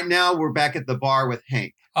 No. Right now we're back at the bar with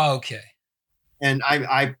Hank. Okay. And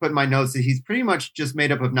I put in my notes that he's pretty much just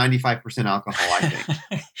made up of 95% alcohol, I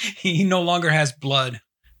think. He no longer has blood.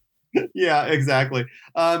 Yeah, exactly.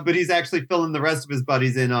 But he's actually filling the rest of his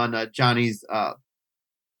buddies in on Johnny's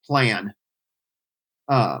plan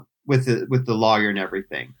with the lawyer and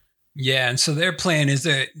everything. Yeah, and so their plan is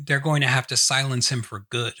that they're going to have to silence him for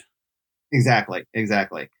good. Exactly.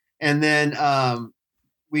 And then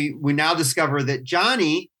we now discover that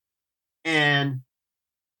Johnny and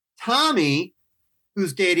Tommy,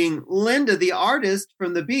 who's dating Linda, the artist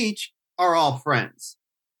from the beach, are all friends.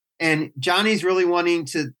 And Johnny's really wanting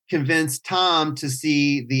to convince Tom to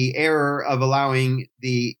see the error of allowing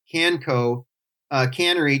the Canco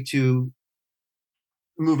cannery to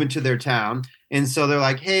move into their town. And so they're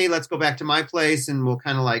like, hey, let's go back to my place and we'll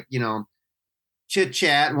kind of like, chit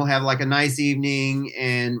chat and we'll have like a nice evening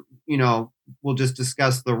and, we'll just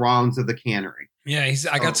discuss the wrongs of the cannery. Yeah,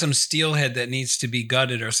 I got some steelhead that needs to be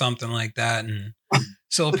gutted or something like that. And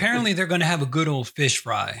so apparently they're going to have a good old fish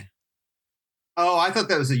fry. Oh, I thought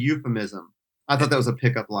that was a euphemism. I thought that was a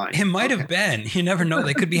pickup line. It might have been. You never know.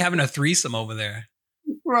 They could be having a threesome over there.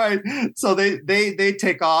 Right. So they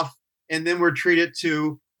take off, and then we're treated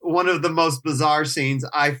to one of the most bizarre scenes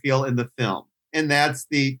I feel in the film. And that's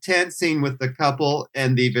the tent scene with the couple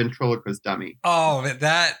and the ventriloquist dummy. Oh,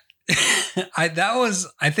 that I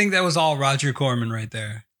think that was all Roger Corman right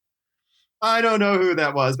there. I don't know who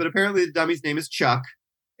that was, but apparently the dummy's name is Chuck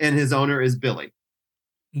and his owner is Billy.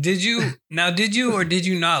 Did you or did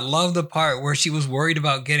you not love the part where she was worried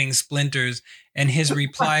about getting splinters and his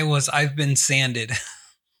reply was, I've been sanded?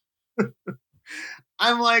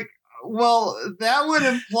 I'm like, well, that would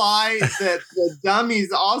imply that the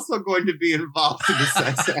dummy's also going to be involved in the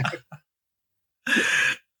sex act.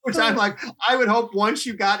 Which I'm like, I would hope once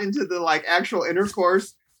you got into the like actual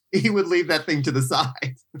intercourse, he would leave that thing to the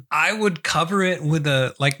side. I would cover it with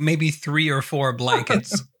maybe 3 or 4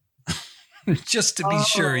 blankets. Just to be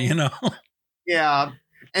sure, Yeah.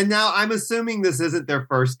 And now I'm assuming this isn't their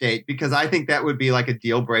first date because I think that would be like a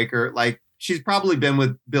deal breaker. Like she's probably been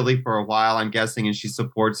with Billy for a while, I'm guessing, and she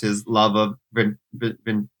supports his love of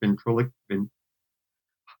ventriloquism.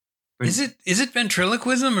 Is it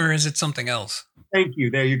ventriloquism or is it something else? Thank you.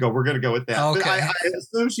 There you go. We're going to go with that. Okay. I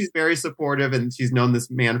assume she's very supportive and she's known this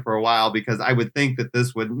man for a while because I would think that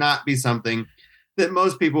this would not be something that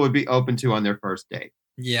most people would be open to on their first date.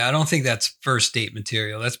 Yeah, I don't think that's first date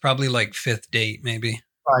material. That's probably like 5th date, maybe.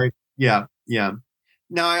 Right. Yeah.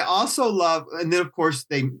 Now I also love, and then of course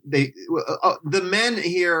the men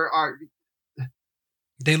here are.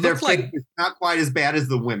 They look like not quite as bad as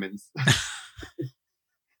the women's,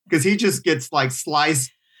 because he just gets like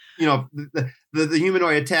sliced. The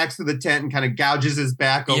humanoid attacks through the tent and kind of gouges his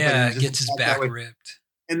back open. Yeah, and gets his back ripped.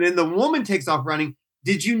 And then the woman takes off running.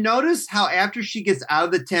 Did you notice how after she gets out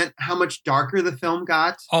of the tent, how much darker the film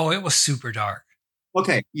got? Oh, it was super dark.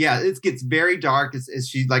 Okay. Yeah. It gets very dark as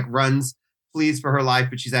she like flees for her life,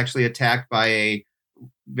 but she's actually attacked by a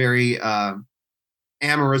very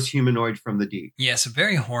amorous humanoid from the deep. Yes, a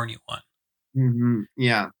very horny one. Mm-hmm.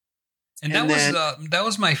 Yeah. And that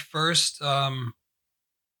was my first,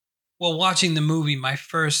 watching the movie, my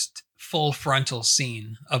first full frontal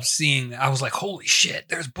scene of seeing, I was like, holy shit,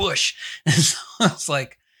 there's Bush. And so it's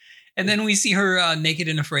like, and then we see her Naked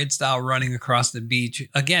and Afraid style running across the beach.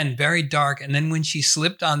 Again, very dark. And then when she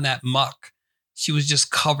slipped on that muck, she was just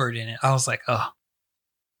covered in it. I was like, oh,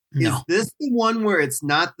 no. Is this the one where it's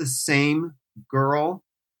not the same girl?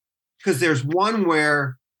 Because there's one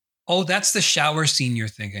where Oh, that's the shower scene you're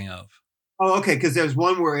thinking of. Oh, okay, because there's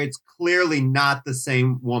one where it's clearly not the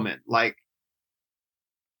same woman. Like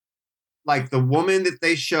the woman that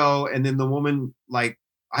they show, and then the woman, like,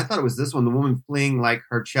 I thought it was this one. The woman fleeing, like,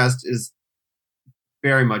 her chest is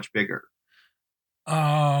very much bigger.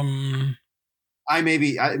 It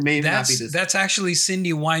may not be this. That's actually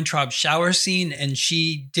Cindy Weintraub's shower scene, and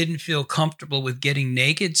she didn't feel comfortable with getting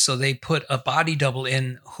naked, so they put a body double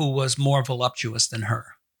in who was more voluptuous than her.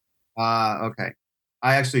 Okay.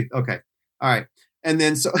 Okay. All right. And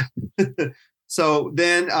then so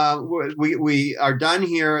then we are done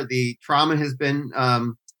here. The trauma has been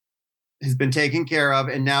taken care of,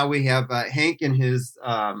 and now we have Hank and his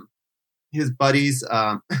buddies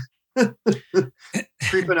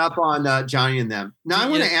creeping up on Johnny and them. Now I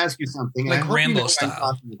want to ask you something. Like I hope Rambo you know what style. I'm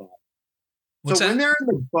talking about. What's so that? when they're in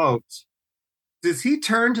the boat, does he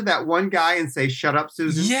turn to that one guy and say, "Shut up,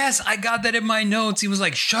 Susan"? Yes, I got that in my notes. He was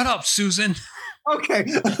like, "Shut up, Susan." Okay.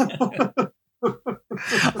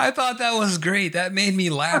 I thought that was great. That made me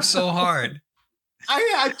laugh so hard.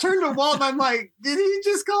 I turned to Walt and I'm like, did he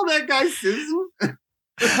just call that guy Susan?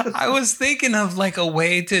 I was thinking of like a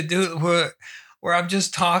way to do it where I'm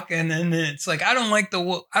just talking and it's like, I don't like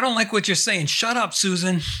what you're saying. Shut up,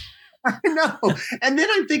 Susan. I know. And then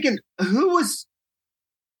I'm thinking, who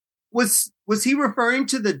was he referring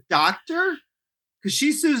to the doctor? Because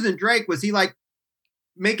she's Susan Drake. Was he like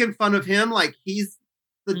making fun of him? Like he's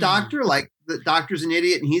the doctor? Like the doctor's an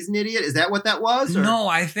idiot and he's an idiot? Is that what that was? Or? No,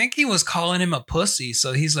 I think he was calling him a pussy.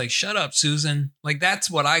 So he's like, shut up, Susan. Like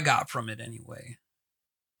that's what I got from it anyway.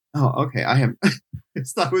 Oh, okay.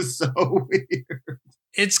 That was so weird.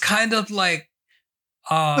 It's kind of like,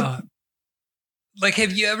 like,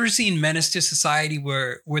 have you ever seen Menace to Society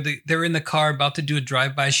where they're in the car about to do a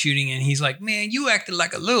drive-by shooting and he's like, man, you acted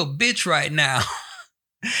like a little bitch right now.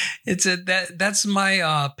 That's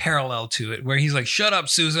my parallel to it where he's like, shut up,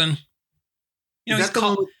 Susan. You know,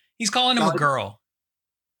 he's calling him a girl.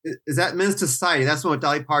 Is that Menace to Society? That's the one with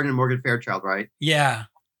Dolly Parton and Morgan Fairchild, right? Yeah,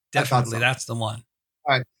 definitely. So. That's the one.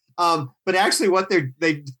 All right. But actually what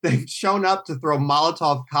they've shown up to throw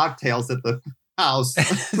Molotov cocktails at the house.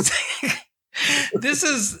 This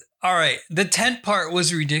is all right. The tent part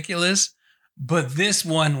was ridiculous, but this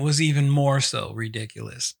one was even more so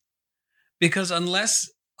ridiculous because unless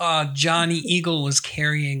Johnny Eagle was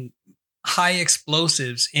carrying high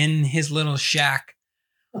explosives in his little shack,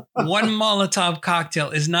 one Molotov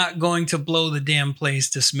cocktail is not going to blow the damn place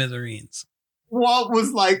to smithereens. Walt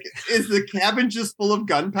was like, is the cabin just full of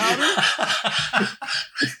gunpowder?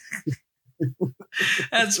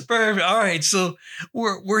 That's perfect. All right. So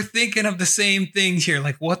we're thinking of the same things here.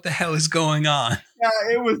 Like, what the hell is going on? Yeah,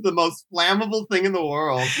 it was the most flammable thing in the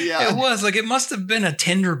world. Yeah. It was like, it must have been a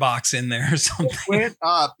tinderbox in there or something. It went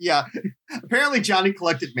up. Yeah. Apparently Johnny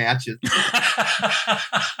collected matches.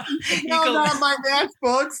 Not my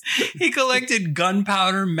matchbooks. He collected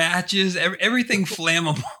gunpowder, matches, everything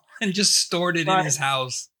flammable. And just stored it in his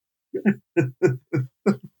house.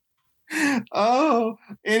 Oh,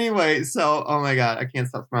 anyway. So, oh my God, I can't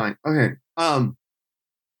stop smiling. Okay.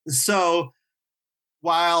 So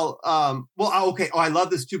while, okay. Oh, I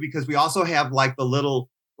love this too, because we also have like the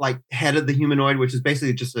little like head of the humanoid, which is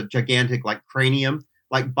basically just a gigantic like cranium,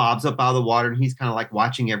 like bobs up out of the water. And he's kind of like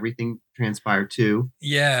watching everything transpire too.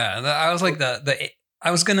 Yeah. I was like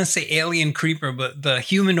I was going to say alien creeper, but the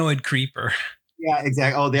humanoid creeper. Yeah,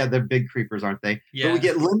 exactly. Oh, they're big creepers, aren't they? Yeah. But we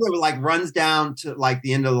get Linda like runs down to like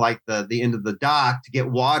the end of like the end of the dock to get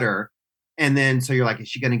water, and then so you're like, is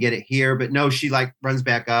she going to get it here? But no, she like runs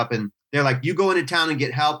back up, and they're like, you go into town and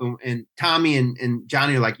get help, and Tommy and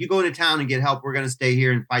Johnny are like, you go into town and get help. We're going to stay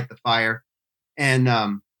here and fight the fire, and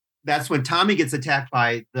that's when Tommy gets attacked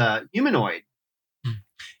by the humanoid.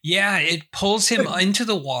 Yeah, it pulls him into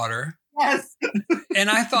the water. Yes, and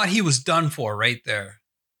I thought he was done for right there.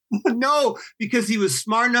 No, because he was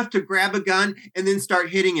smart enough to grab a gun and then start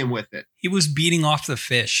hitting him with it. He was beating off the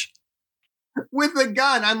fish. With a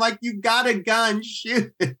gun. I'm like, you got a gun,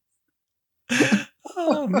 shoot it.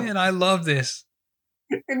 Oh, man, I love this.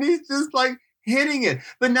 And he's just like hitting it.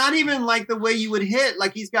 But not even like the way you would hit.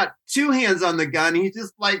 Like he's got two hands on the gun. He's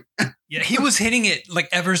just like... Yeah, he was hitting it like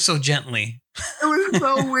ever so gently. It was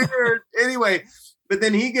so weird. Anyway, but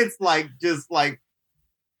then he gets like just like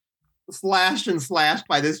slashed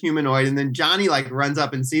by this humanoid, and then Johnny like runs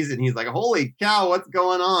up and sees it, and he's like, "Holy cow, what's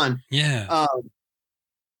going on?" Yeah.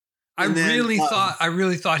 I really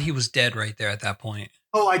thought he was dead right there at that point.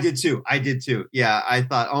 Oh, I did too. Yeah, I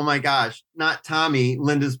thought, oh my gosh, not Tommy,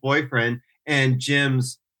 Linda's boyfriend, and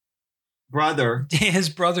Jim's brother. His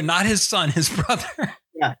brother, not his son, his brother.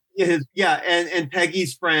 Yeah, and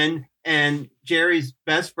Peggy's friend, and Jerry's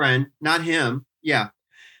best friend, not him. Yeah.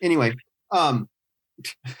 Anyway, and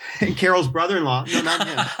Carol's brother-in-law. No, not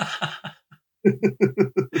him.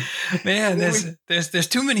 Man, there's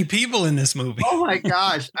too many people in this movie. Oh my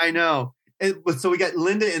gosh, I know. So we got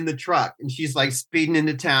Linda in the truck, and she's like speeding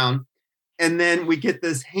into town, and then we get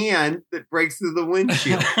this hand that breaks through the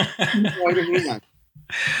windshield.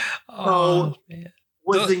 Oh, man.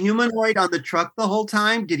 Was the humanoid on the truck the whole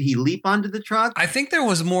time? Did he leap onto the truck? I think there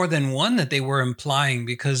was more than one that they were implying,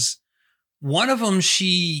 because one of them,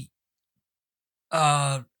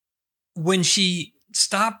 when she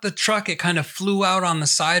stopped the truck, it kind of flew out on the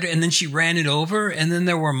side, and then she ran it over, and then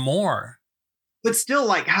there were more. But still,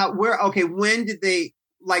 like, when did they,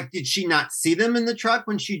 like, did she not see them in the truck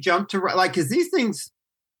when she jumped to, like, because these things.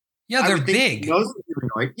 Yeah, they're big.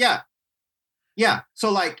 Yeah. Yeah. So,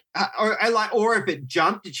 like, or if it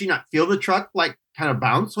jumped, did she not feel the truck, like, kind of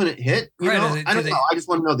bounce when it hit? You know? I don't know. I just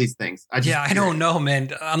want to know these things. I don't know,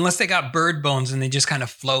 man. Unless they got bird bones and they just kind of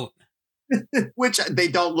float. Which they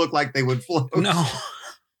don't look like they would float. No.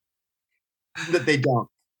 That they don't.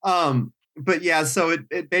 But yeah, so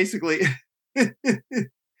it basically,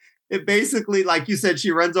 like you said,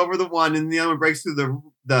 she runs over the one, and the other one breaks through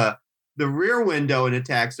the rear window and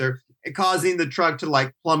attacks her, causing the truck to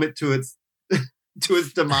like plummet to its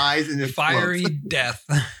demise and fiery death.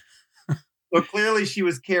 So clearly she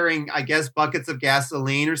was carrying, I guess, buckets of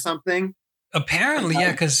gasoline or something. Apparently,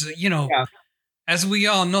 yeah, because as we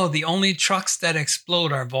all know, the only trucks that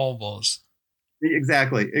explode are Volvos.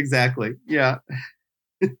 Exactly. Yeah.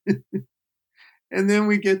 And then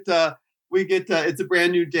we get it's a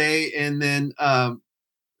brand new day, and then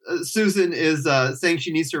Susan is saying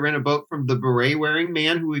she needs to rent a boat from the beret wearing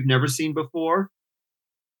man who we've never seen before.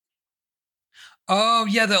 Oh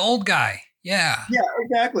yeah, the old guy. Yeah,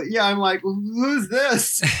 exactly. Yeah, I'm like, who's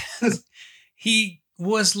this? He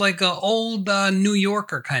was like an old New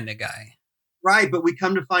Yorker kind of guy. Right, but we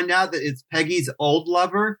come to find out that it's Peggy's old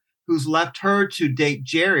lover who's left her to date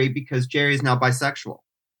Jerry because Jerry is now bisexual.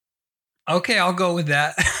 Okay, I'll go with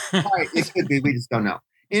that. All right, it could be. We just don't know.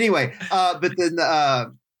 Anyway, but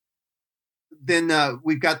then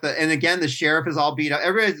we've got and again, the sheriff is all beat up.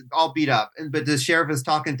 Everybody's all beat up, but the sheriff is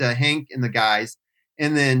talking to Hank and the guys,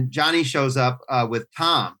 and then Johnny shows up with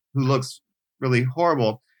Tom, who looks really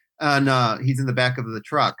horrible, and he's in the back of the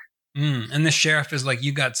truck. And the sheriff is like,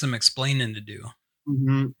 "You got some explaining to do."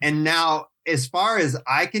 Mm-hmm. And now, as far as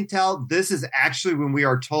I can tell, this is actually when we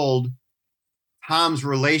are told Tom's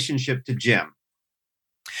relationship to Jim.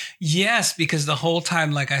 Yes, because the whole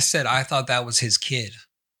time, like I said, I thought that was his kid.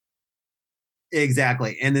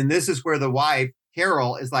 Exactly. And then this is where the wife,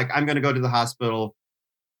 Carol, is like, I'm going to go to the hospital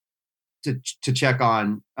to check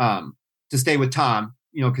on, to stay with Tom,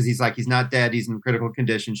 because he's like, he's not dead. He's in critical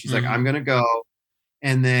condition. She's like, I'm going to go.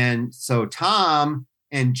 And then, so Tom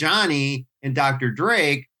and Johnny and Dr.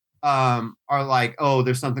 Drake are like, oh,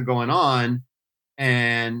 there's something going on.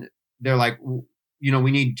 And they're like,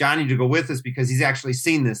 we need Johnny to go with us because he's actually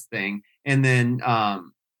seen this thing. And then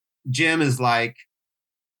Jim is like,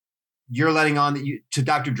 you're letting on to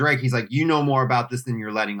Dr. Drake. He's like, you know more about this than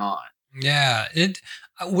you're letting on. Yeah.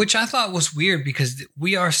 Which I thought was weird because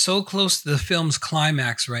we are so close to the film's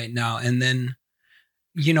climax right now. And then,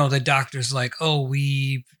 the doctor's like, oh,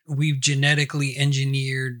 we've genetically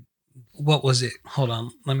engineered. What was it? Hold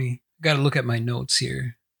on. Got to look at my notes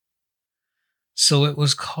here. So it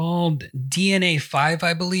was called DNA5,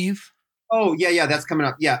 I believe. Oh, yeah. That's coming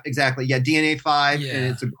up. Yeah, exactly. Yeah. DNA5. Yeah. And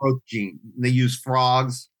it's a growth gene. They use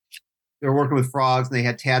frogs. They were working with frogs, and they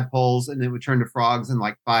had tadpoles, and they would turn to frogs in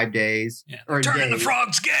like 5 days. Yeah. Turning the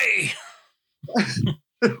frogs gay.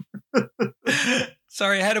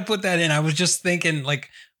 Sorry, I had to put that in. I was just thinking like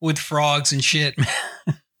with frogs and shit.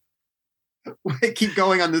 Keep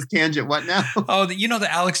going on this tangent. What now? Oh, the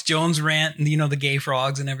Alex Jones rant, and the gay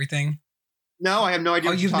frogs and everything. No, I have no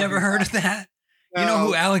idea. Oh, you've never heard of that? No. You know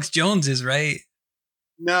who Alex Jones is, right?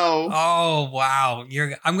 No. Oh, wow.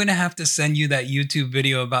 I'm going to have to send you that YouTube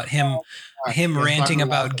video about him ranting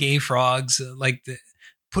about gay frogs, like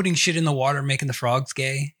putting shit in the water, making the frogs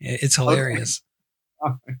gay. It's hilarious.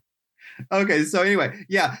 Okay. So anyway,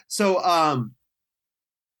 yeah. So, oh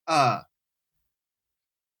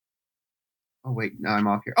wait, now I'm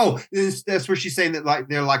off here. Oh, that's where she's saying that like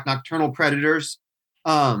they're like nocturnal predators.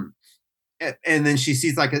 And then she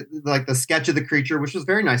sees like the sketch of the creature, which was a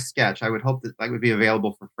very nice sketch. I would hope that would be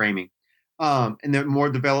available for framing. And they're more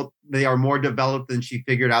developed. They are more developed than she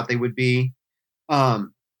figured out they would be.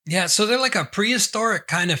 Yeah, so they're like a prehistoric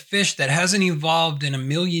kind of fish that hasn't evolved in a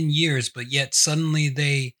million years, but yet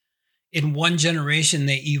suddenly in one generation,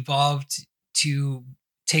 they evolved to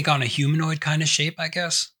take on a humanoid kind of shape, I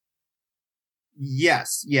guess.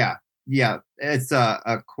 Yes, yeah. It's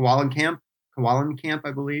a koalan camp,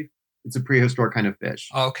 I believe. It's a prehistoric kind of fish.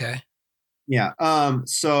 Okay. Yeah.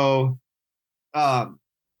 So the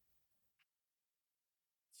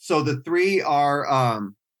three are.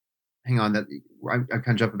 Hang on, that I'm kind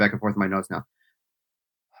of jumping back and forth in my notes now.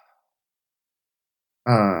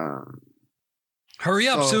 Hurry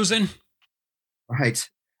up, Susan. Right.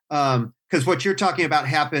 Because what you're talking about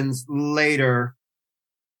happens later,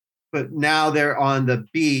 but now they're on the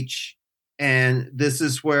beach, and this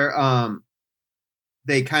is where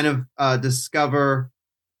they kind of discover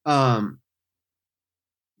the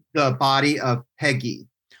body of Peggy.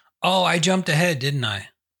 Oh, I jumped ahead, didn't I?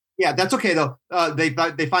 Yeah, that's okay though. They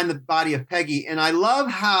find the body of Peggy, and I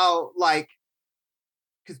love how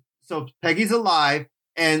so Peggy's alive,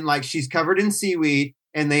 and like she's covered in seaweed,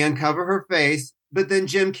 and they uncover her face, but then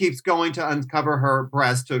Jim keeps going to uncover her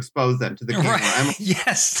breasts to expose them to the camera. Right.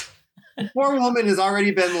 Yes. The poor woman has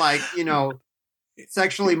already been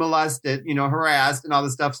sexually molested, harassed and all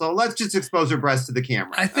this stuff. So let's just expose her breasts to the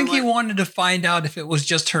camera. I think he wanted to find out if it was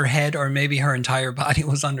just her head or maybe her entire body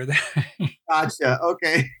was under there. Gotcha.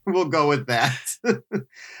 Okay. We'll go with that.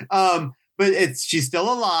 But she's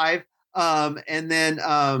still alive. And then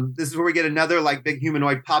this is where we get another big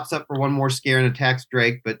humanoid pops up for one more scare and attacks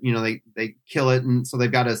Drake, but they kill it, and so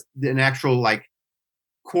they've got an actual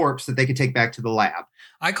corpse that they can take back to the lab.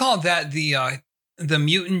 I call that the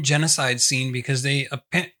mutant genocide scene because I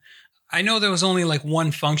know there was only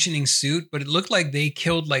one functioning suit, but it looked like they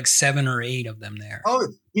killed 7 or 8 of them there. Oh,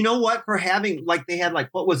 you know what? For having they had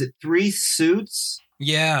what was it, 3 suits?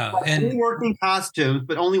 Yeah, and 3 working costumes,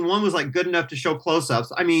 but only one was good enough to show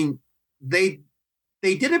close-ups. I mean, they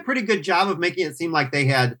did a pretty good job of making it seem like they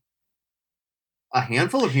had a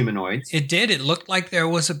handful of humanoids. It did. It looked like there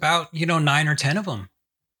was about 9 or 10 of them.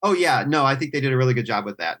 Oh yeah, no, I think they did a really good job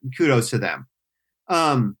with that. Kudos to them.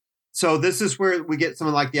 So this is where we get some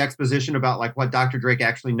of the exposition about what Dr. Drake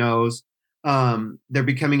actually knows. They're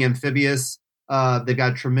becoming amphibious. They've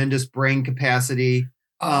got tremendous brain capacity.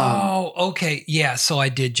 Okay. Yeah. So I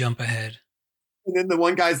did jump ahead. And then the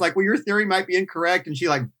one guy's like, well, your theory might be incorrect. And she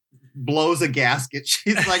blows a gasket.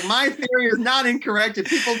 She's like, my theory is not incorrect and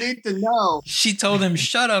people need to know. She told him,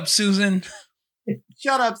 shut up, Susan.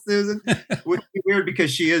 Shut up, Susan. Which is weird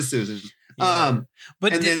because she is Susan. Yeah.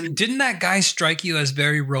 But didn't that guy strike you as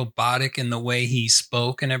very robotic in the way he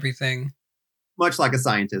spoke and everything? Much like a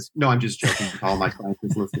scientist. No, I'm just joking to all my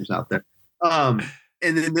scientist listeners out there. And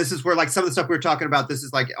then this is where some of the stuff we were talking about, this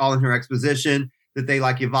is all in her exposition, that they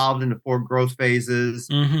evolved into 4 growth phases.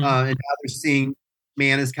 Mm-hmm. And now they're seeing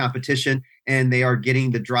man as competition, and they are getting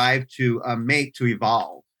the drive to mate to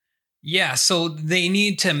evolve. Yeah, so they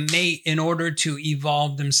need to mate in order to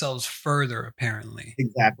evolve themselves further, apparently.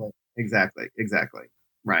 Exactly.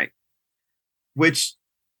 Right. Which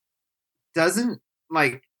doesn't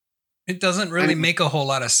it doesn't really make a whole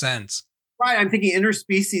lot of sense. Right. I'm thinking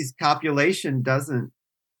interspecies copulation doesn't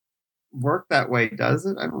work that way, does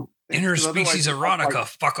it? I don't think interspecies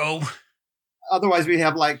erotica, fucko. Otherwise we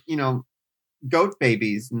have goat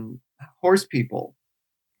babies and horse people.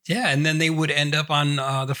 Yeah, and then they would end up on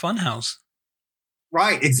the Funhouse.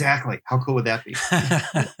 Right, exactly. How cool would that be?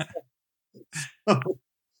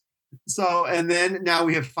 So, and then now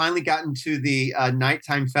we have finally gotten to the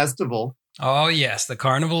nighttime festival. Oh, yes, the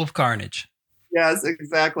Carnival of Carnage. Yes,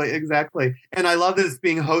 exactly. And I love that it's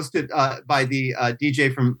being hosted by the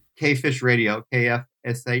DJ from K-Fish Radio,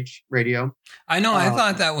 KFSH Radio. I know, I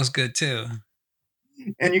thought that was good too.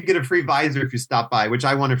 And you get a free visor if you stop by, which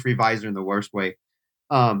I want a free visor in the worst way.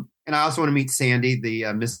 And I also want to meet Sandy,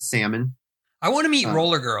 the Miss Salmon. I want to meet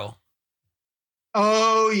Roller Girl.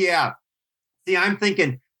 Oh, yeah. See, I'm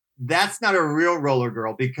thinking that's not a real Roller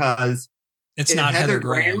Girl because it's not Heather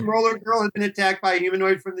Graham. Roller Girl had been attacked by a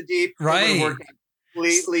humanoid from the deep. Right. It would work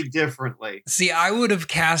completely differently. See, I would have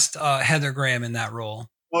cast Heather Graham in that role.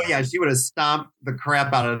 Oh, yeah. She would have stomped the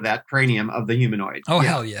crap out of that cranium of the humanoid. Oh,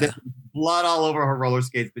 hell yeah. Blood all over her roller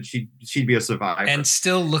skates, but she'd be a survivor. And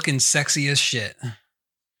still looking sexy as shit.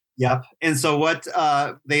 Yep. And so what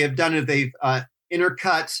they have done is they've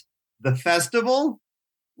intercut the festival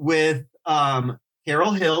with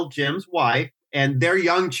Carol Hill, Jim's wife, and their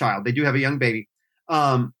young child. They do have a young baby.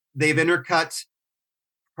 They've intercut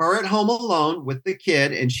her at home alone with the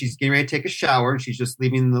kid, and she's getting ready to take a shower, and she's just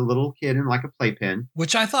leaving the little kid in a playpen.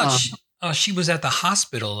 Which I thought she was at the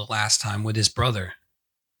hospital the last time with his brother.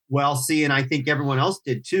 Well, see, and I think everyone else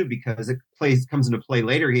did too, because it comes into play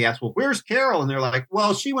later. He asks, well, where's Carol? And they're like,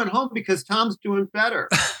 well, she went home because Tom's doing better.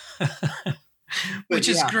 Which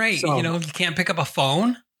is great. So, you can't pick up a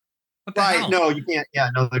phone. What the hell? No, you can't. Yeah,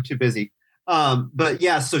 no, they're too busy. But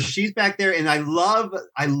yeah, so she's back there, and I love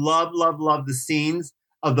the scenes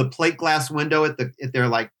of the plate glass window at their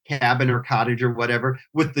like cabin or cottage or whatever,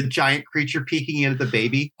 with the giant creature peeking in at the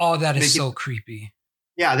baby. Oh, that is so creepy.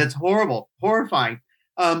 Yeah, that's horrible, horrifying.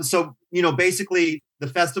 So basically the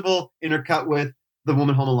festival intercut with the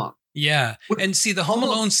woman home alone. Yeah, and see, the Home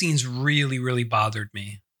Alone scenes really, really bothered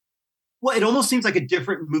me. Well, it almost seems like a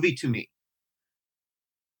different movie to me.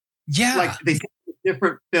 Yeah, like they see a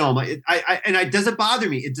different film. It doesn't bother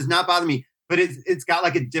me. It does not bother me, but it's got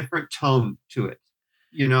like a different tone to it.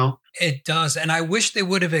 It does, and I wish they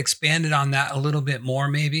would have expanded on that a little bit more,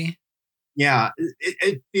 maybe. Yeah,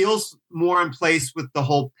 it feels more in place with the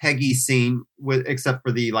whole Peggy scene, except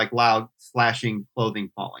for the like loud slashing clothing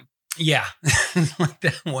falling. Yeah, like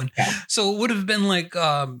that one. Yeah. So it would have been like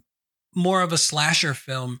more of a slasher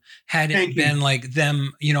film had it been like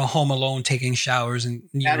them, home alone taking showers and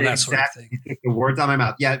that sort of thing. The words on my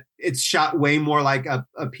mouth. Yeah, it's shot way more like a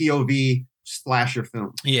POV slasher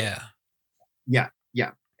film. Yeah.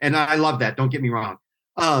 And I love that. Don't get me wrong.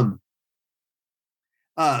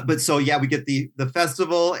 But so yeah, we get the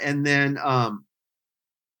festival, and then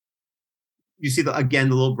you see the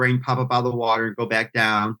little brain pop up out of the water and go back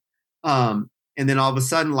down. And then all of a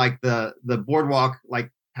sudden, like the boardwalk, like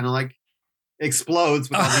kind of like explodes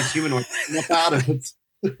with all these humanoids up out of it.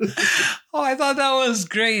 Oh, I thought that was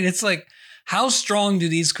great. It's like, how strong do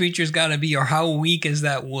these creatures got to be, or how weak is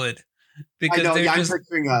that wood? Because they're just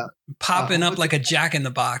popping up like a Jack in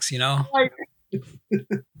the Box,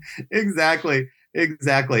 Exactly.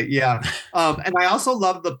 Yeah. And I also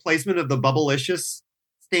love the placement of the Bubblicious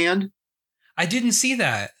stand. I didn't see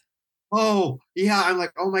that. Oh, yeah. I'm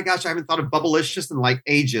like, oh my gosh, I haven't thought of Bubblicious in like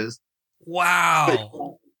ages. Wow.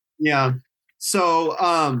 But, yeah. So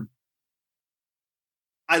I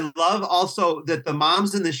love also that the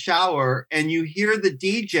mom's in the shower and you hear the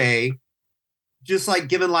DJ just like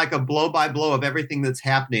giving like a blow by blow of everything that's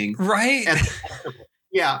happening. Right.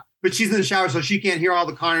 Yeah. But she's in the shower, so she can't hear all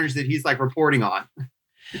the carnage that he's like reporting on.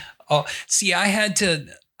 Oh, see, I had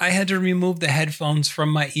to remove the headphones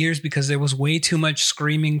from my ears because there was way too much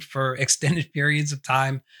screaming for extended periods of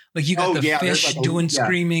time. Like you got the fish like doing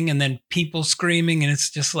screaming and then people screaming, and it's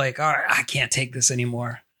just like, all right, I can't take this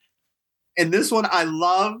anymore. And this one, I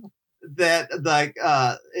love that like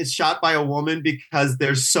it's shot by a woman because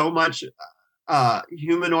there's so much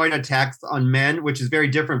humanoid attacks on men, which is very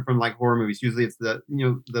different from like horror movies. Usually it's the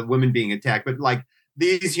women being attacked, but like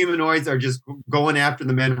these humanoids are just going after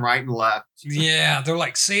the men right and left. Yeah, they're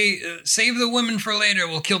like, save the women for later,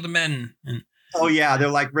 we'll kill the men. And oh yeah, they're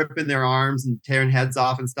like ripping their arms and tearing heads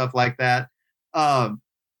off and stuff like that.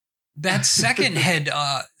 That second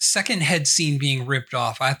head scene being ripped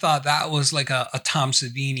off, I thought that was like a Tom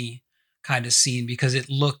Savini kind of scene because it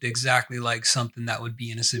looked exactly like something that would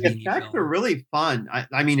be in a Savini film. Effects are really fun.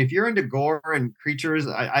 I mean, if you're into gore and creatures,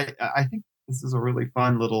 I think this is a really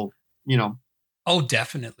fun little, Oh,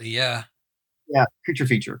 definitely, yeah. Yeah, creature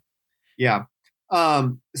feature. Yeah.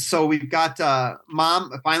 So we've got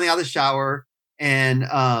mom finally out of the shower, and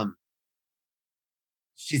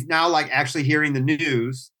she's now like actually hearing the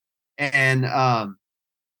news, and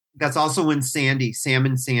that's also when Sam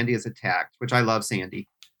and Sandy is attacked, which I love Sandy.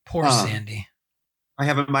 Poor Sandy. I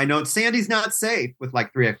have in my notes, Sandy's not safe, with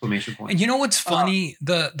like 3 exclamation points. And you know what's funny?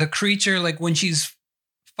 The creature, like when she's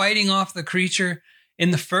fighting off the creature, in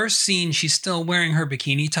the first scene, she's still wearing her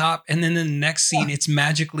bikini top. And then in the next scene, it's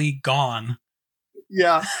magically gone.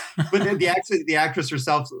 Yeah. But the actress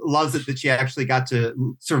herself loves it that she actually got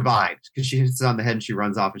to survive, because she hits it on the head and she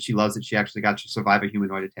runs off, and she loves that she actually got to survive a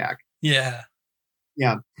humanoid attack. Yeah.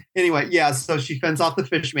 Yeah. Anyway, yeah. So she fends off the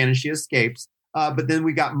fish man and she escapes. But then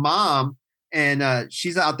we got mom, and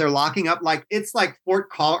she's out there locking up like it's like Fort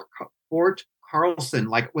Carlson,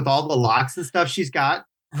 like with all the locks and stuff she's got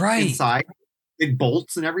inside, big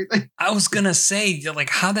bolts and everything. I was gonna say, like,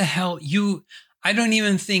 how the hell I don't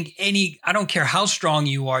even think I don't care how strong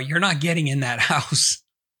you are, you're not getting in that house.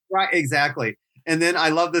 Right, exactly. And then I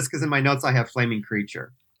love this because in my notes I have flaming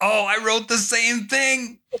creature. Oh, I wrote the same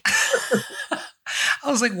thing. I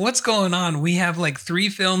was like, what's going on? We have like 3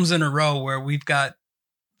 films in a row where we've got,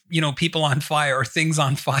 people on fire or things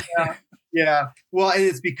on fire. Yeah. Well, and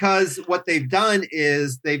it's because what they've done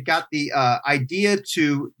is they've got the idea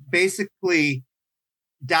to basically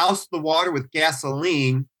douse the water with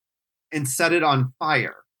gasoline and set it on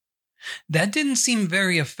fire. That didn't seem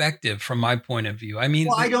very effective from my point of view. I mean,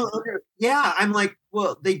 well, I don't. Yeah, I'm like,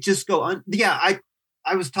 well, they just go on. Yeah,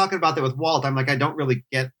 I was talking about that with Walt. I'm like, I don't really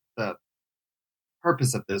get the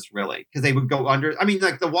purpose of this really, because they would go under. I mean,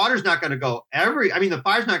 like the water's not going to go the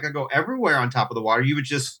fire's not going to go everywhere on top of the water. You would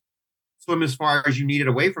just swim as far as you needed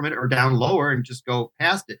away from it or down lower and just go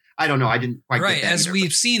past it. I don't know. I didn't quite Right. get that As either,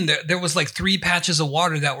 we've seen, there was like 3 patches of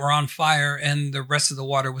water that were on fire and the rest of the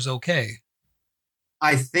water was okay.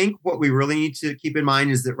 I think what we really need to keep in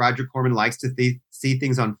mind is that Roger Corman likes to see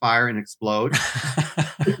things on fire and explode.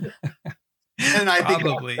 And I think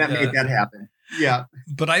Probably, that made that happen. Yeah.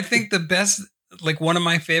 But I think the best, like one of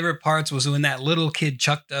my favorite parts was when that little kid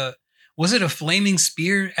chucked was it a flaming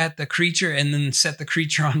spear at the creature and then set the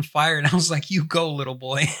creature on fire? And I was like, you go, little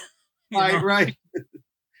boy. Right.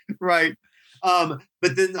 Right.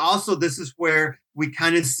 But then also this is where we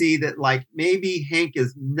kind of see that like maybe Hank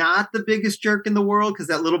is not the biggest jerk in the world because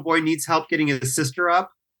that little boy needs help getting his sister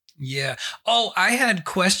up. Yeah. Oh, I had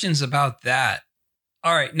questions about that.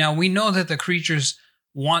 All right. Now we know that the creatures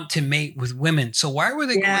want to mate with women. So why were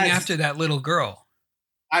they going after that little girl?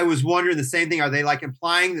 I was wondering the same thing. Are they like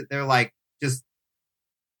implying that they're like just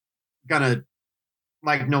gonna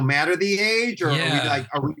like no matter the age, or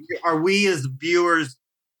are we as viewers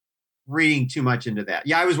reading too much into that?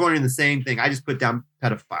 Yeah, I was wondering the same thing. I just put down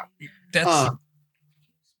pedophile. That's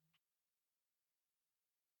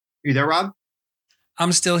you there, Rob?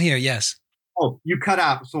 I'm still here. Yes. Oh, you cut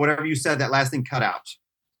out. So whatever you said, that last thing cut out.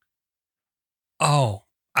 Oh,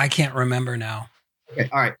 I can't remember now. Okay.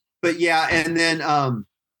 All right. But yeah. And then,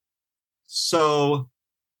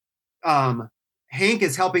 Hank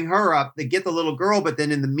is helping her up. They get the little girl, but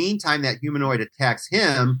then in the meantime, that humanoid attacks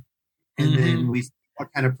him. And then we see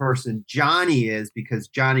what kind of person Johnny is because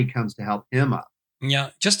Johnny comes to help him up. Yeah.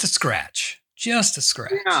 Just a scratch.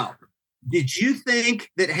 Now, did you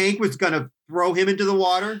think that Hank was going to throw him into the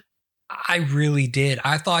water? I really did.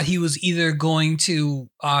 I thought he was either going to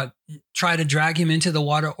try to drag him into the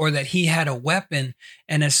water or that he had a weapon.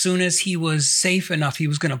 And as soon as he was safe enough, he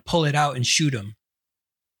was going to pull it out and shoot him.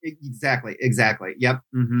 Exactly. Yep.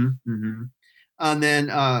 And then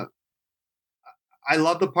I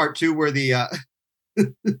love the part too where the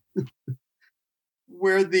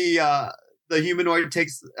humanoid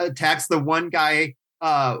attacks the one guy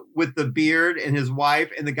with the beard and his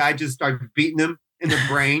wife, and the guy just starts beating him in the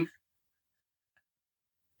brain.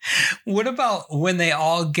 What about when they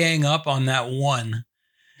all gang up on that one?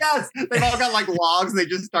 Yes, they've all got like logs. And they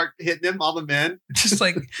just start hitting him, all the men. Just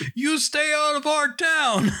like, you stay out of our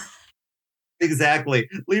town. Exactly.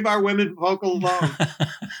 Leave our women folk alone.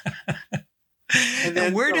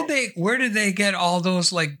 And where did they get all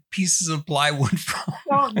those like pieces of plywood from?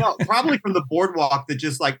 No, probably from the boardwalk that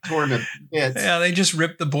just like tore them to bits. Yeah, they just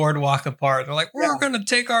ripped the boardwalk apart. They're like, we're going to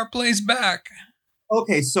take our place back.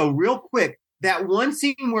 Okay, so real quick, that one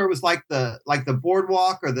scene where it was like the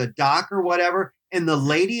boardwalk or the dock or whatever, and the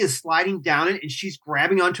lady is sliding down it and she's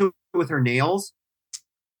grabbing onto it with her nails.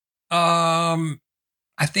 I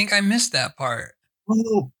think I missed that part.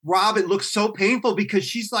 Oh, Rob, it looks so painful because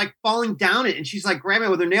she's like falling down it and she's like grabbing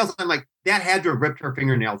it with her nails. I'm like, that had to have ripped her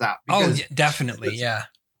fingernails out. Oh, yeah, definitely. Yeah.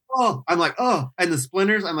 Oh, I'm like, oh, and the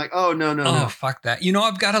splinters. I'm like, oh, no. Fuck that. You know,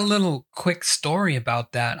 I've got a little quick story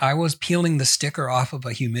about that. I was peeling the sticker off of a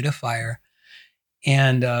humidifier,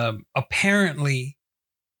 and apparently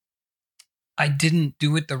I didn't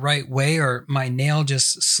do it the right way, or my nail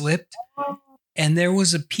just slipped. And there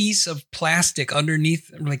was a piece of plastic underneath,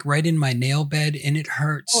 like right in my nail bed, and it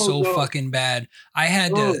hurt fucking bad. I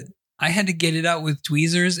had to get it out with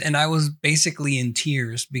tweezers, and I was basically in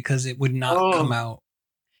tears because it would not come out.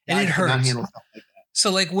 And it hurts.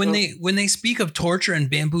 So like when they speak of torture and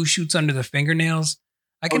bamboo shoots under the fingernails,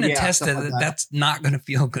 I can attest that that's not going to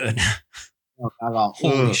feel good. No, not at all.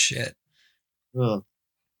 Holy shit. Ugh.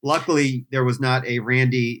 Luckily, there was not a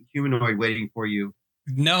Randy humanoid waiting for you.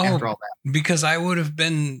 No, after all that. Because I would have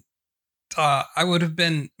been,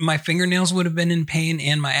 my fingernails would have been in pain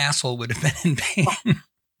and my asshole would have been in pain.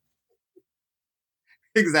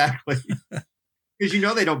 Exactly. Because you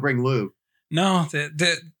know they don't bring lube. No,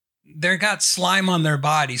 they got slime on their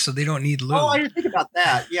body, so they don't need lube. Oh, I didn't think about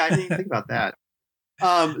that. Yeah, I didn't even think about that.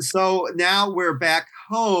 So now we're back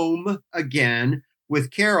home again with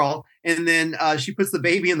Carol, and then she puts the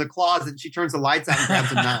baby in the closet, and she turns the lights out and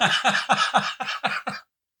grabs a knife.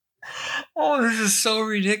 Oh, this is so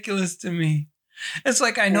ridiculous to me. It's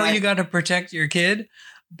like, I know you got to protect your kid,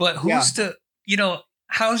 but who's to,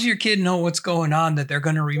 how's your kid know what's going on that they're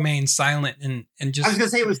going to remain silent and just... I was going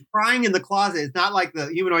to say, it was crying in the closet. It's not like the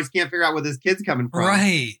humanoids can't figure out where this kid's coming from.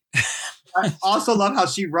 Right. I also love how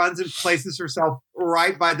she runs and places herself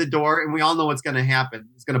right by the door, and we all know what's going to happen.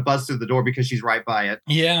 It's going to buzz through the door because she's right by it.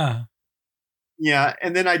 Yeah. Yeah,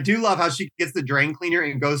 and then I do love how she gets the drain cleaner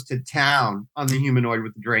and goes to town on the humanoid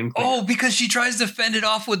with the drain cleaner. Oh, because she tries to fend it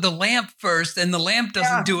off with the lamp first, and the lamp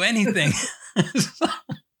doesn't do anything.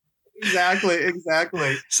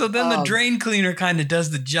 Exactly. So then the drain cleaner kind of does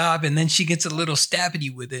the job, and then she gets a little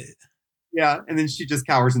stabbity with it. Yeah, and then she just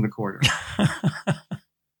cowers in the corner.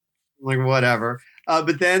 Like, whatever.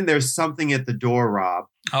 But then there's something at the door, Rob.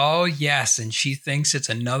 Oh, yes, and she thinks it's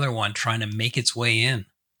another one trying to make its way in.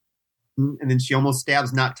 And then she almost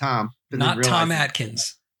stabs not Tom. Not Tom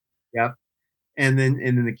Atkins. Yep. And then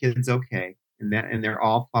the kid's okay. And they're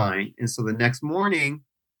all fine. And so the next morning,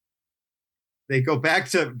 they go back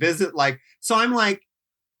to visit. So I'm like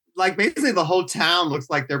basically the whole town looks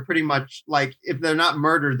like they're pretty much like, if they're not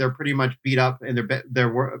murdered, they're pretty much beat up, and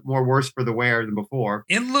they're more worse for the wear than before.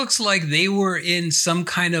 It looks like they were in some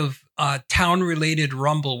kind of town-related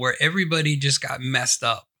rumble where everybody just got messed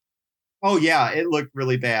up. Oh yeah, it looked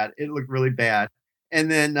really bad.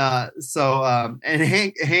 And then and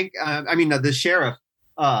Hank, the sheriff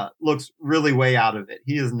looks really way out of it.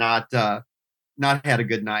 He has not had a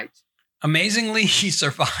good night. Amazingly, he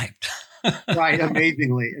survived. Right,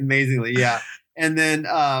 amazingly, yeah. And then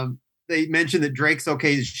they mentioned that Drake's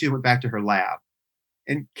okay. She went back to her lab,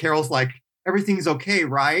 and Carol's like, "Everything's okay,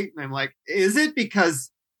 right?" And I'm like, "Is it?"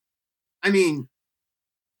 Because,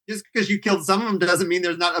 just because you killed some of them doesn't mean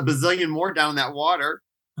there's not a bazillion more down in that water.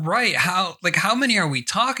 Right? How many are we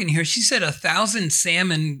talking here? She said 1,000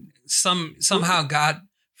 salmon somehow got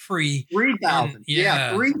free. 3,000.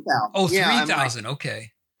 Yeah, 3,000. Oh, 3,000.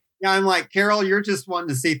 Okay. Yeah, I'm like, Carol, you're just wanting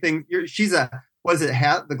to see things. She's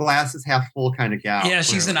the glass is half full kind of gal. Yeah,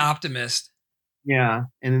 she's an optimist. Yeah,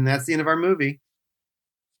 and then that's the end of our movie.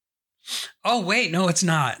 Oh, wait, no, it's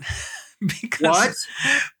not. Because what?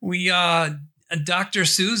 We Dr.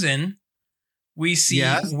 Susan, we see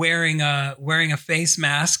wearing a face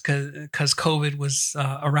mask because COVID was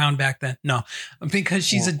around back then. No, because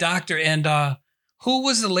she's a doctor. And who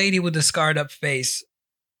was the lady with the scarred up face?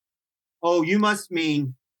 Oh, you must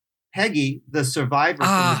mean Peggy, the survivor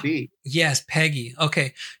from the beach. Yes, Peggy.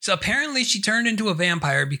 Okay. So apparently she turned into a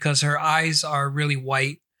vampire because her eyes are really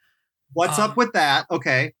white. What's up with that?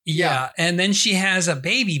 Okay. Yeah. And then she has a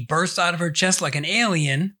baby burst out of her chest like an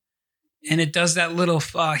alien. And it does that little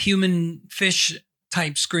human fish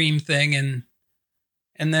type scream thing.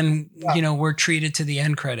 And then, we're treated to the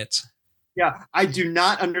end credits. Yeah, I do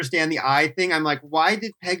not understand the eye thing. I'm like, why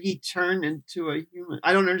did Peggy turn into a human?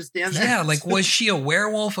 I don't understand that. Yeah, like, was she a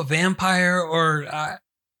werewolf, a vampire, or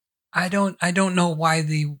I don't know why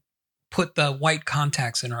they put the white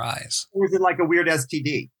contacts in her eyes. Or is it like a weird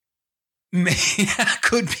STD?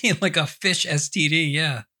 Could be like a fish STD.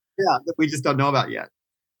 Yeah. Yeah, that we just don't know about yet.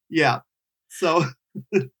 Yeah. So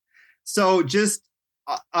just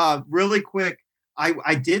really quick,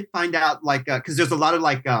 I did find out because there's a lot of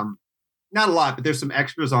not a lot, but there's some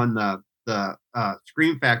extras on the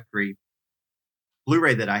Scream Factory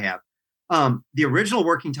Blu-ray that I have. The original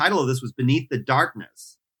working title of this was Beneath the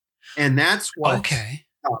Darkness. And that's what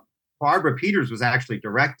Barbara Peters was actually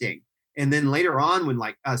directing. And then later on, when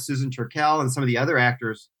Susan Turkel and some of the other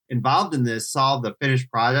actors involved in this saw the finished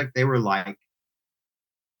product, they were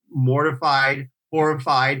mortified,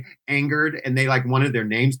 horrified, angered, and they wanted their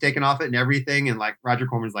names taken off it and everything. And Roger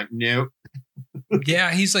Corman's like, nope.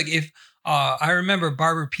 Yeah, he's like, I remember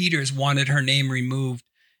Barbara Peters wanted her name removed,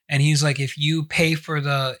 and he's like, if you pay for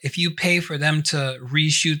them to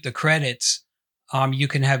reshoot the credits, you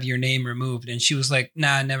can have your name removed. And she was like,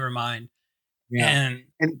 nah, never mind. Yeah.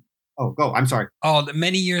 And go. I'm sorry.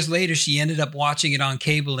 Many years later, she ended up watching it on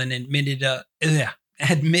cable and admitted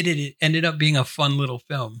it ended up being a fun little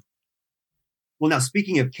film. Well, now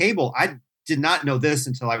speaking of cable, I did not know this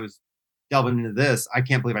until I was delving into this. I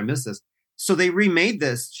can't believe I missed this. So they remade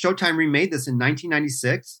this. Showtime remade this in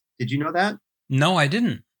 1996. Did you know that? No, I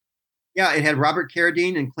didn't. Yeah, it had Robert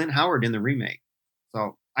Carradine and Clint Howard in the remake.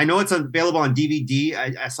 So I know it's available on DVD.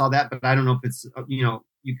 I saw that, but I don't know if it's,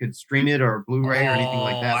 you could stream it or Blu-ray or anything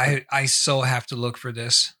like that. I so have to look for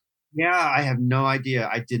this. Yeah, I have no idea.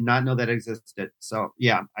 I did not know that existed. So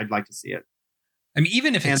yeah, I'd like to see it. I mean,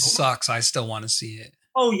 even if it sucks, I still want to see it.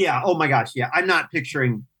 Oh yeah. Oh my gosh. Yeah. I'm not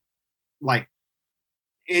picturing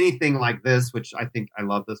anything like this, which I think I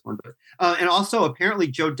love this one. But and also apparently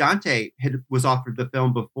Joe Dante was offered the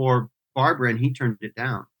film before Barbara, and he turned it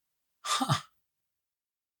down. Huh.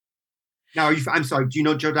 Now, I'm sorry. Do you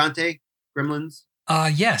know Joe Dante? Gremlins?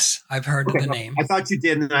 Yes, I've heard of the name. I thought you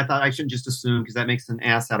did, and I thought I shouldn't just assume because that makes an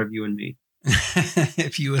ass out of you and me.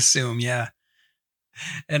 If you assume, yeah.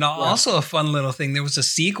 And also a fun little thing. There was a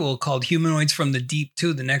sequel called Humanoids from the Deep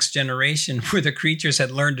 2, The Next Generation, where the creatures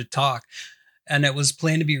had learned to talk. And it was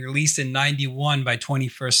planned to be released in 91 by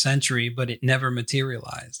 21st Century, but it never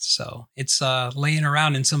materialized. So it's laying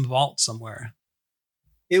around in some vault somewhere.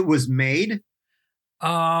 It was made?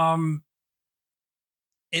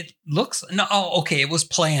 It looks no. Oh, okay. It was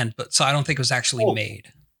planned, but so I don't think it was actually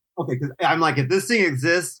made. Okay, because I'm like, if this thing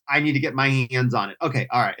exists, I need to get my hands on it. Okay,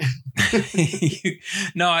 all right.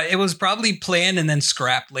 No, it was probably planned and then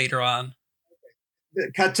scrapped later on.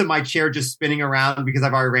 Cut to my chair just spinning around because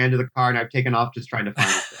I've already ran to the car and I've taken off just trying to find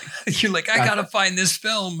this thing. You're like, I gotta find this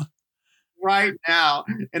film right now.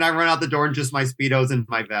 And I run out the door in just my Speedos and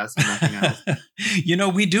my vest and nothing else.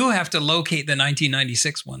 We do have to locate the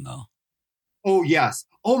 1996 one, though. Oh, yes.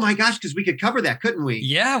 Oh, my gosh, because we could cover that, couldn't we?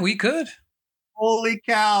 Yeah, we could. Holy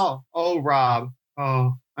cow. Oh, Rob.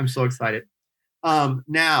 Oh, I'm so excited.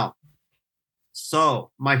 Now,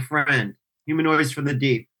 so my friend, Humanoids from the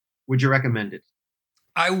Deep, would you recommend it?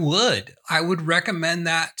 I would recommend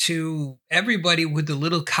that to everybody with the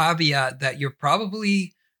little caveat that you're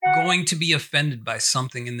probably going to be offended by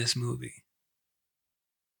something in this movie.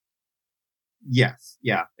 Yes.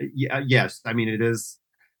 Yeah. Yes. I mean, it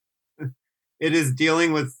is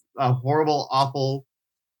dealing with a horrible, awful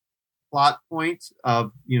plot point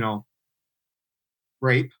of,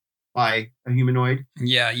 rape by a humanoid.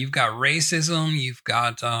 Yeah. You've got racism. You've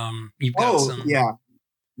got some. Yeah.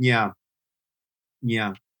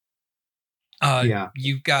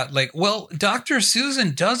 You've got Dr.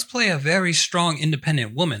 Susan does play a very strong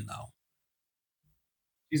independent woman, though.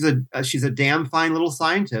 She's a damn fine little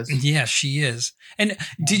scientist. Yeah, she is. And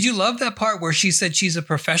did you love that part where she said she's a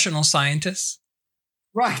professional scientist?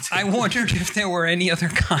 Right. I wondered if there were any other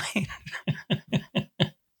kind.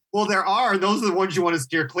 Well, there are. Those are the ones you want to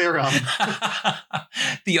steer clear of.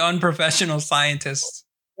 The unprofessional scientists.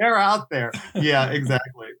 They're out there. Yeah,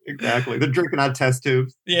 exactly. They're drinking out test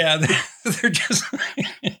tubes. Yeah, they're just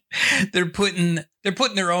they're putting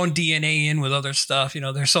their own DNA in with other stuff.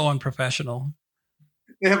 They're so unprofessional.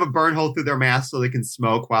 They have a burn hole through their mask so they can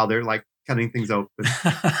smoke while they're like cutting things open.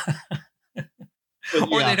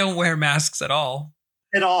 Or they don't wear masks at all.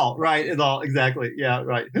 At all, right? At all, exactly. Yeah,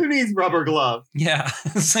 right. Who needs rubber gloves? Yeah,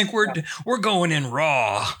 it's like we're going in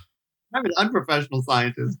raw. I'm an unprofessional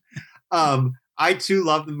scientist. I too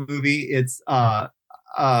love the movie. It's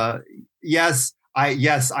yes,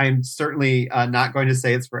 I'm certainly not going to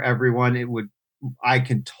say it's for everyone. I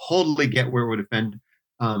can totally get where it would offend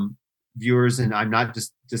viewers, and I'm not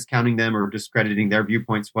just discounting them or discrediting their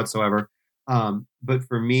viewpoints whatsoever. But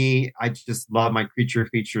for me, I just love my creature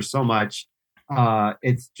feature so much.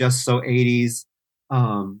 It's just so 80s.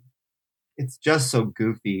 It's just so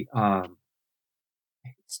goofy.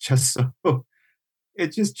 It's just so.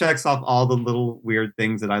 It just checks off all the little weird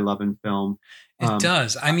things that I love in film. It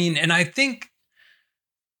does. I mean, and I think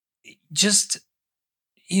just,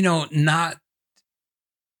 I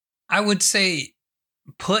would say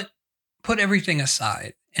put everything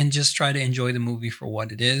aside and just try to enjoy the movie for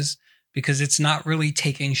what it is, because it's not really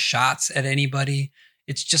taking shots at anybody.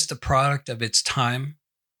 It's just a product of its time.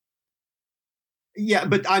 Yeah,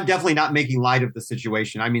 but I'm definitely not making light of the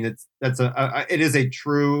situation. I mean, it is a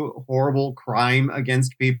true horrible crime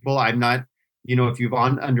against people. I'm not, if you've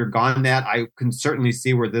undergone that, I can certainly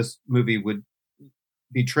see where this movie would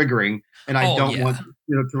be triggering. And I don't want,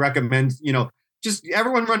 to recommend, just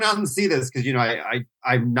everyone run out and see this because,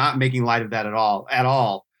 I'm not making light of that at all.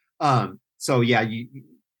 So yeah, you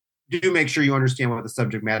do make sure you understand what the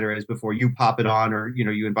subject matter is before you pop it on, or,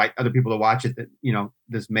 you invite other people to watch it that,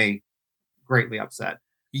 this may greatly upset.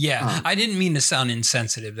 Yeah. I didn't mean to sound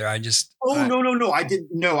insensitive there. I just. Oh, no. I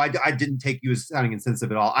didn't take you as sounding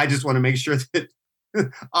insensitive at all. I just want to make sure that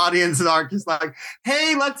audiences aren't just like,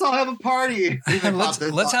 hey, let's all have a party.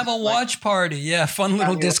 let's have a watch party. Yeah. Fun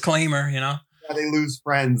little disclaimer, Yeah, they lose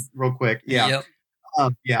friends real quick. Yeah.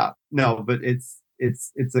 Yep. No, but it's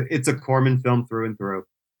a Corman film through and through.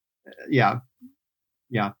 Yeah.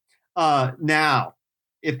 Now,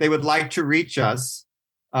 if they would like to reach us,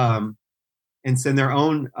 and send their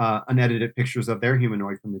own unedited pictures of their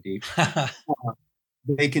humanoid from the deep,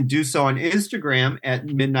 they can do so on Instagram at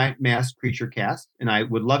Midnight Mass Creature Cast, and I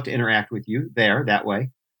would love to interact with you there that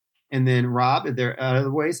way. And then, Rob, are there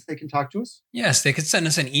other ways they can talk to us? Yes, they could send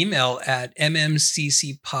us an email at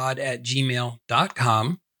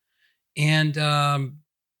mmccpod@gmail.com and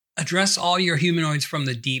address all your humanoids from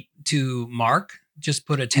the deep to Mark. Just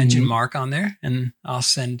put attention Mark on there, and I'll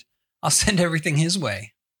send everything his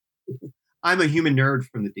way. I'm a human nerd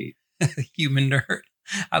from the deep. Human nerd.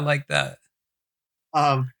 I like that.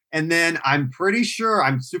 And then I'm pretty sure,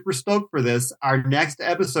 I'm super stoked for this. Our next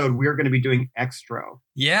episode, we're going to be doing Extro.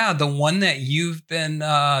 Yeah, the one that you've been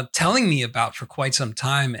telling me about for quite some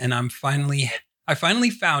time. And I finally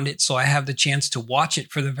found it, so I have the chance to watch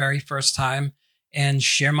it for the very first time and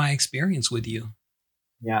share my experience with you.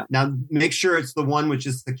 Yeah. Now, make sure it's the one which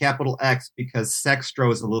is the capital X, because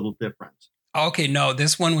Sextro is a little different. Okay, no,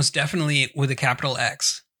 this one was definitely with a capital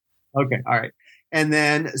X. Okay, all right. And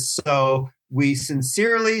then, so we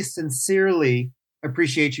sincerely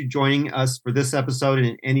appreciate you joining us for this episode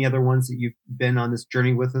and any other ones that you've been on this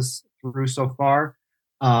journey with us through so far,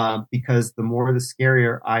 because the more the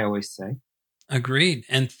scarier, I always say. Agreed.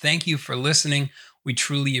 And thank you for listening. We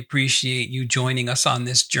truly appreciate you joining us on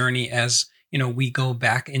this journey as, we go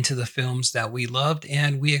back into the films that we loved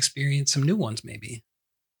and we experience some new ones maybe.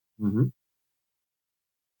 Mm-hmm.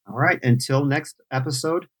 All right. Until next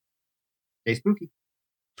episode, stay spooky.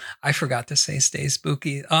 I forgot to say stay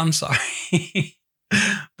spooky. I'm sorry.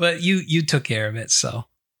 But you took care of it, so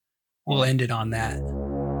we'll end it on that.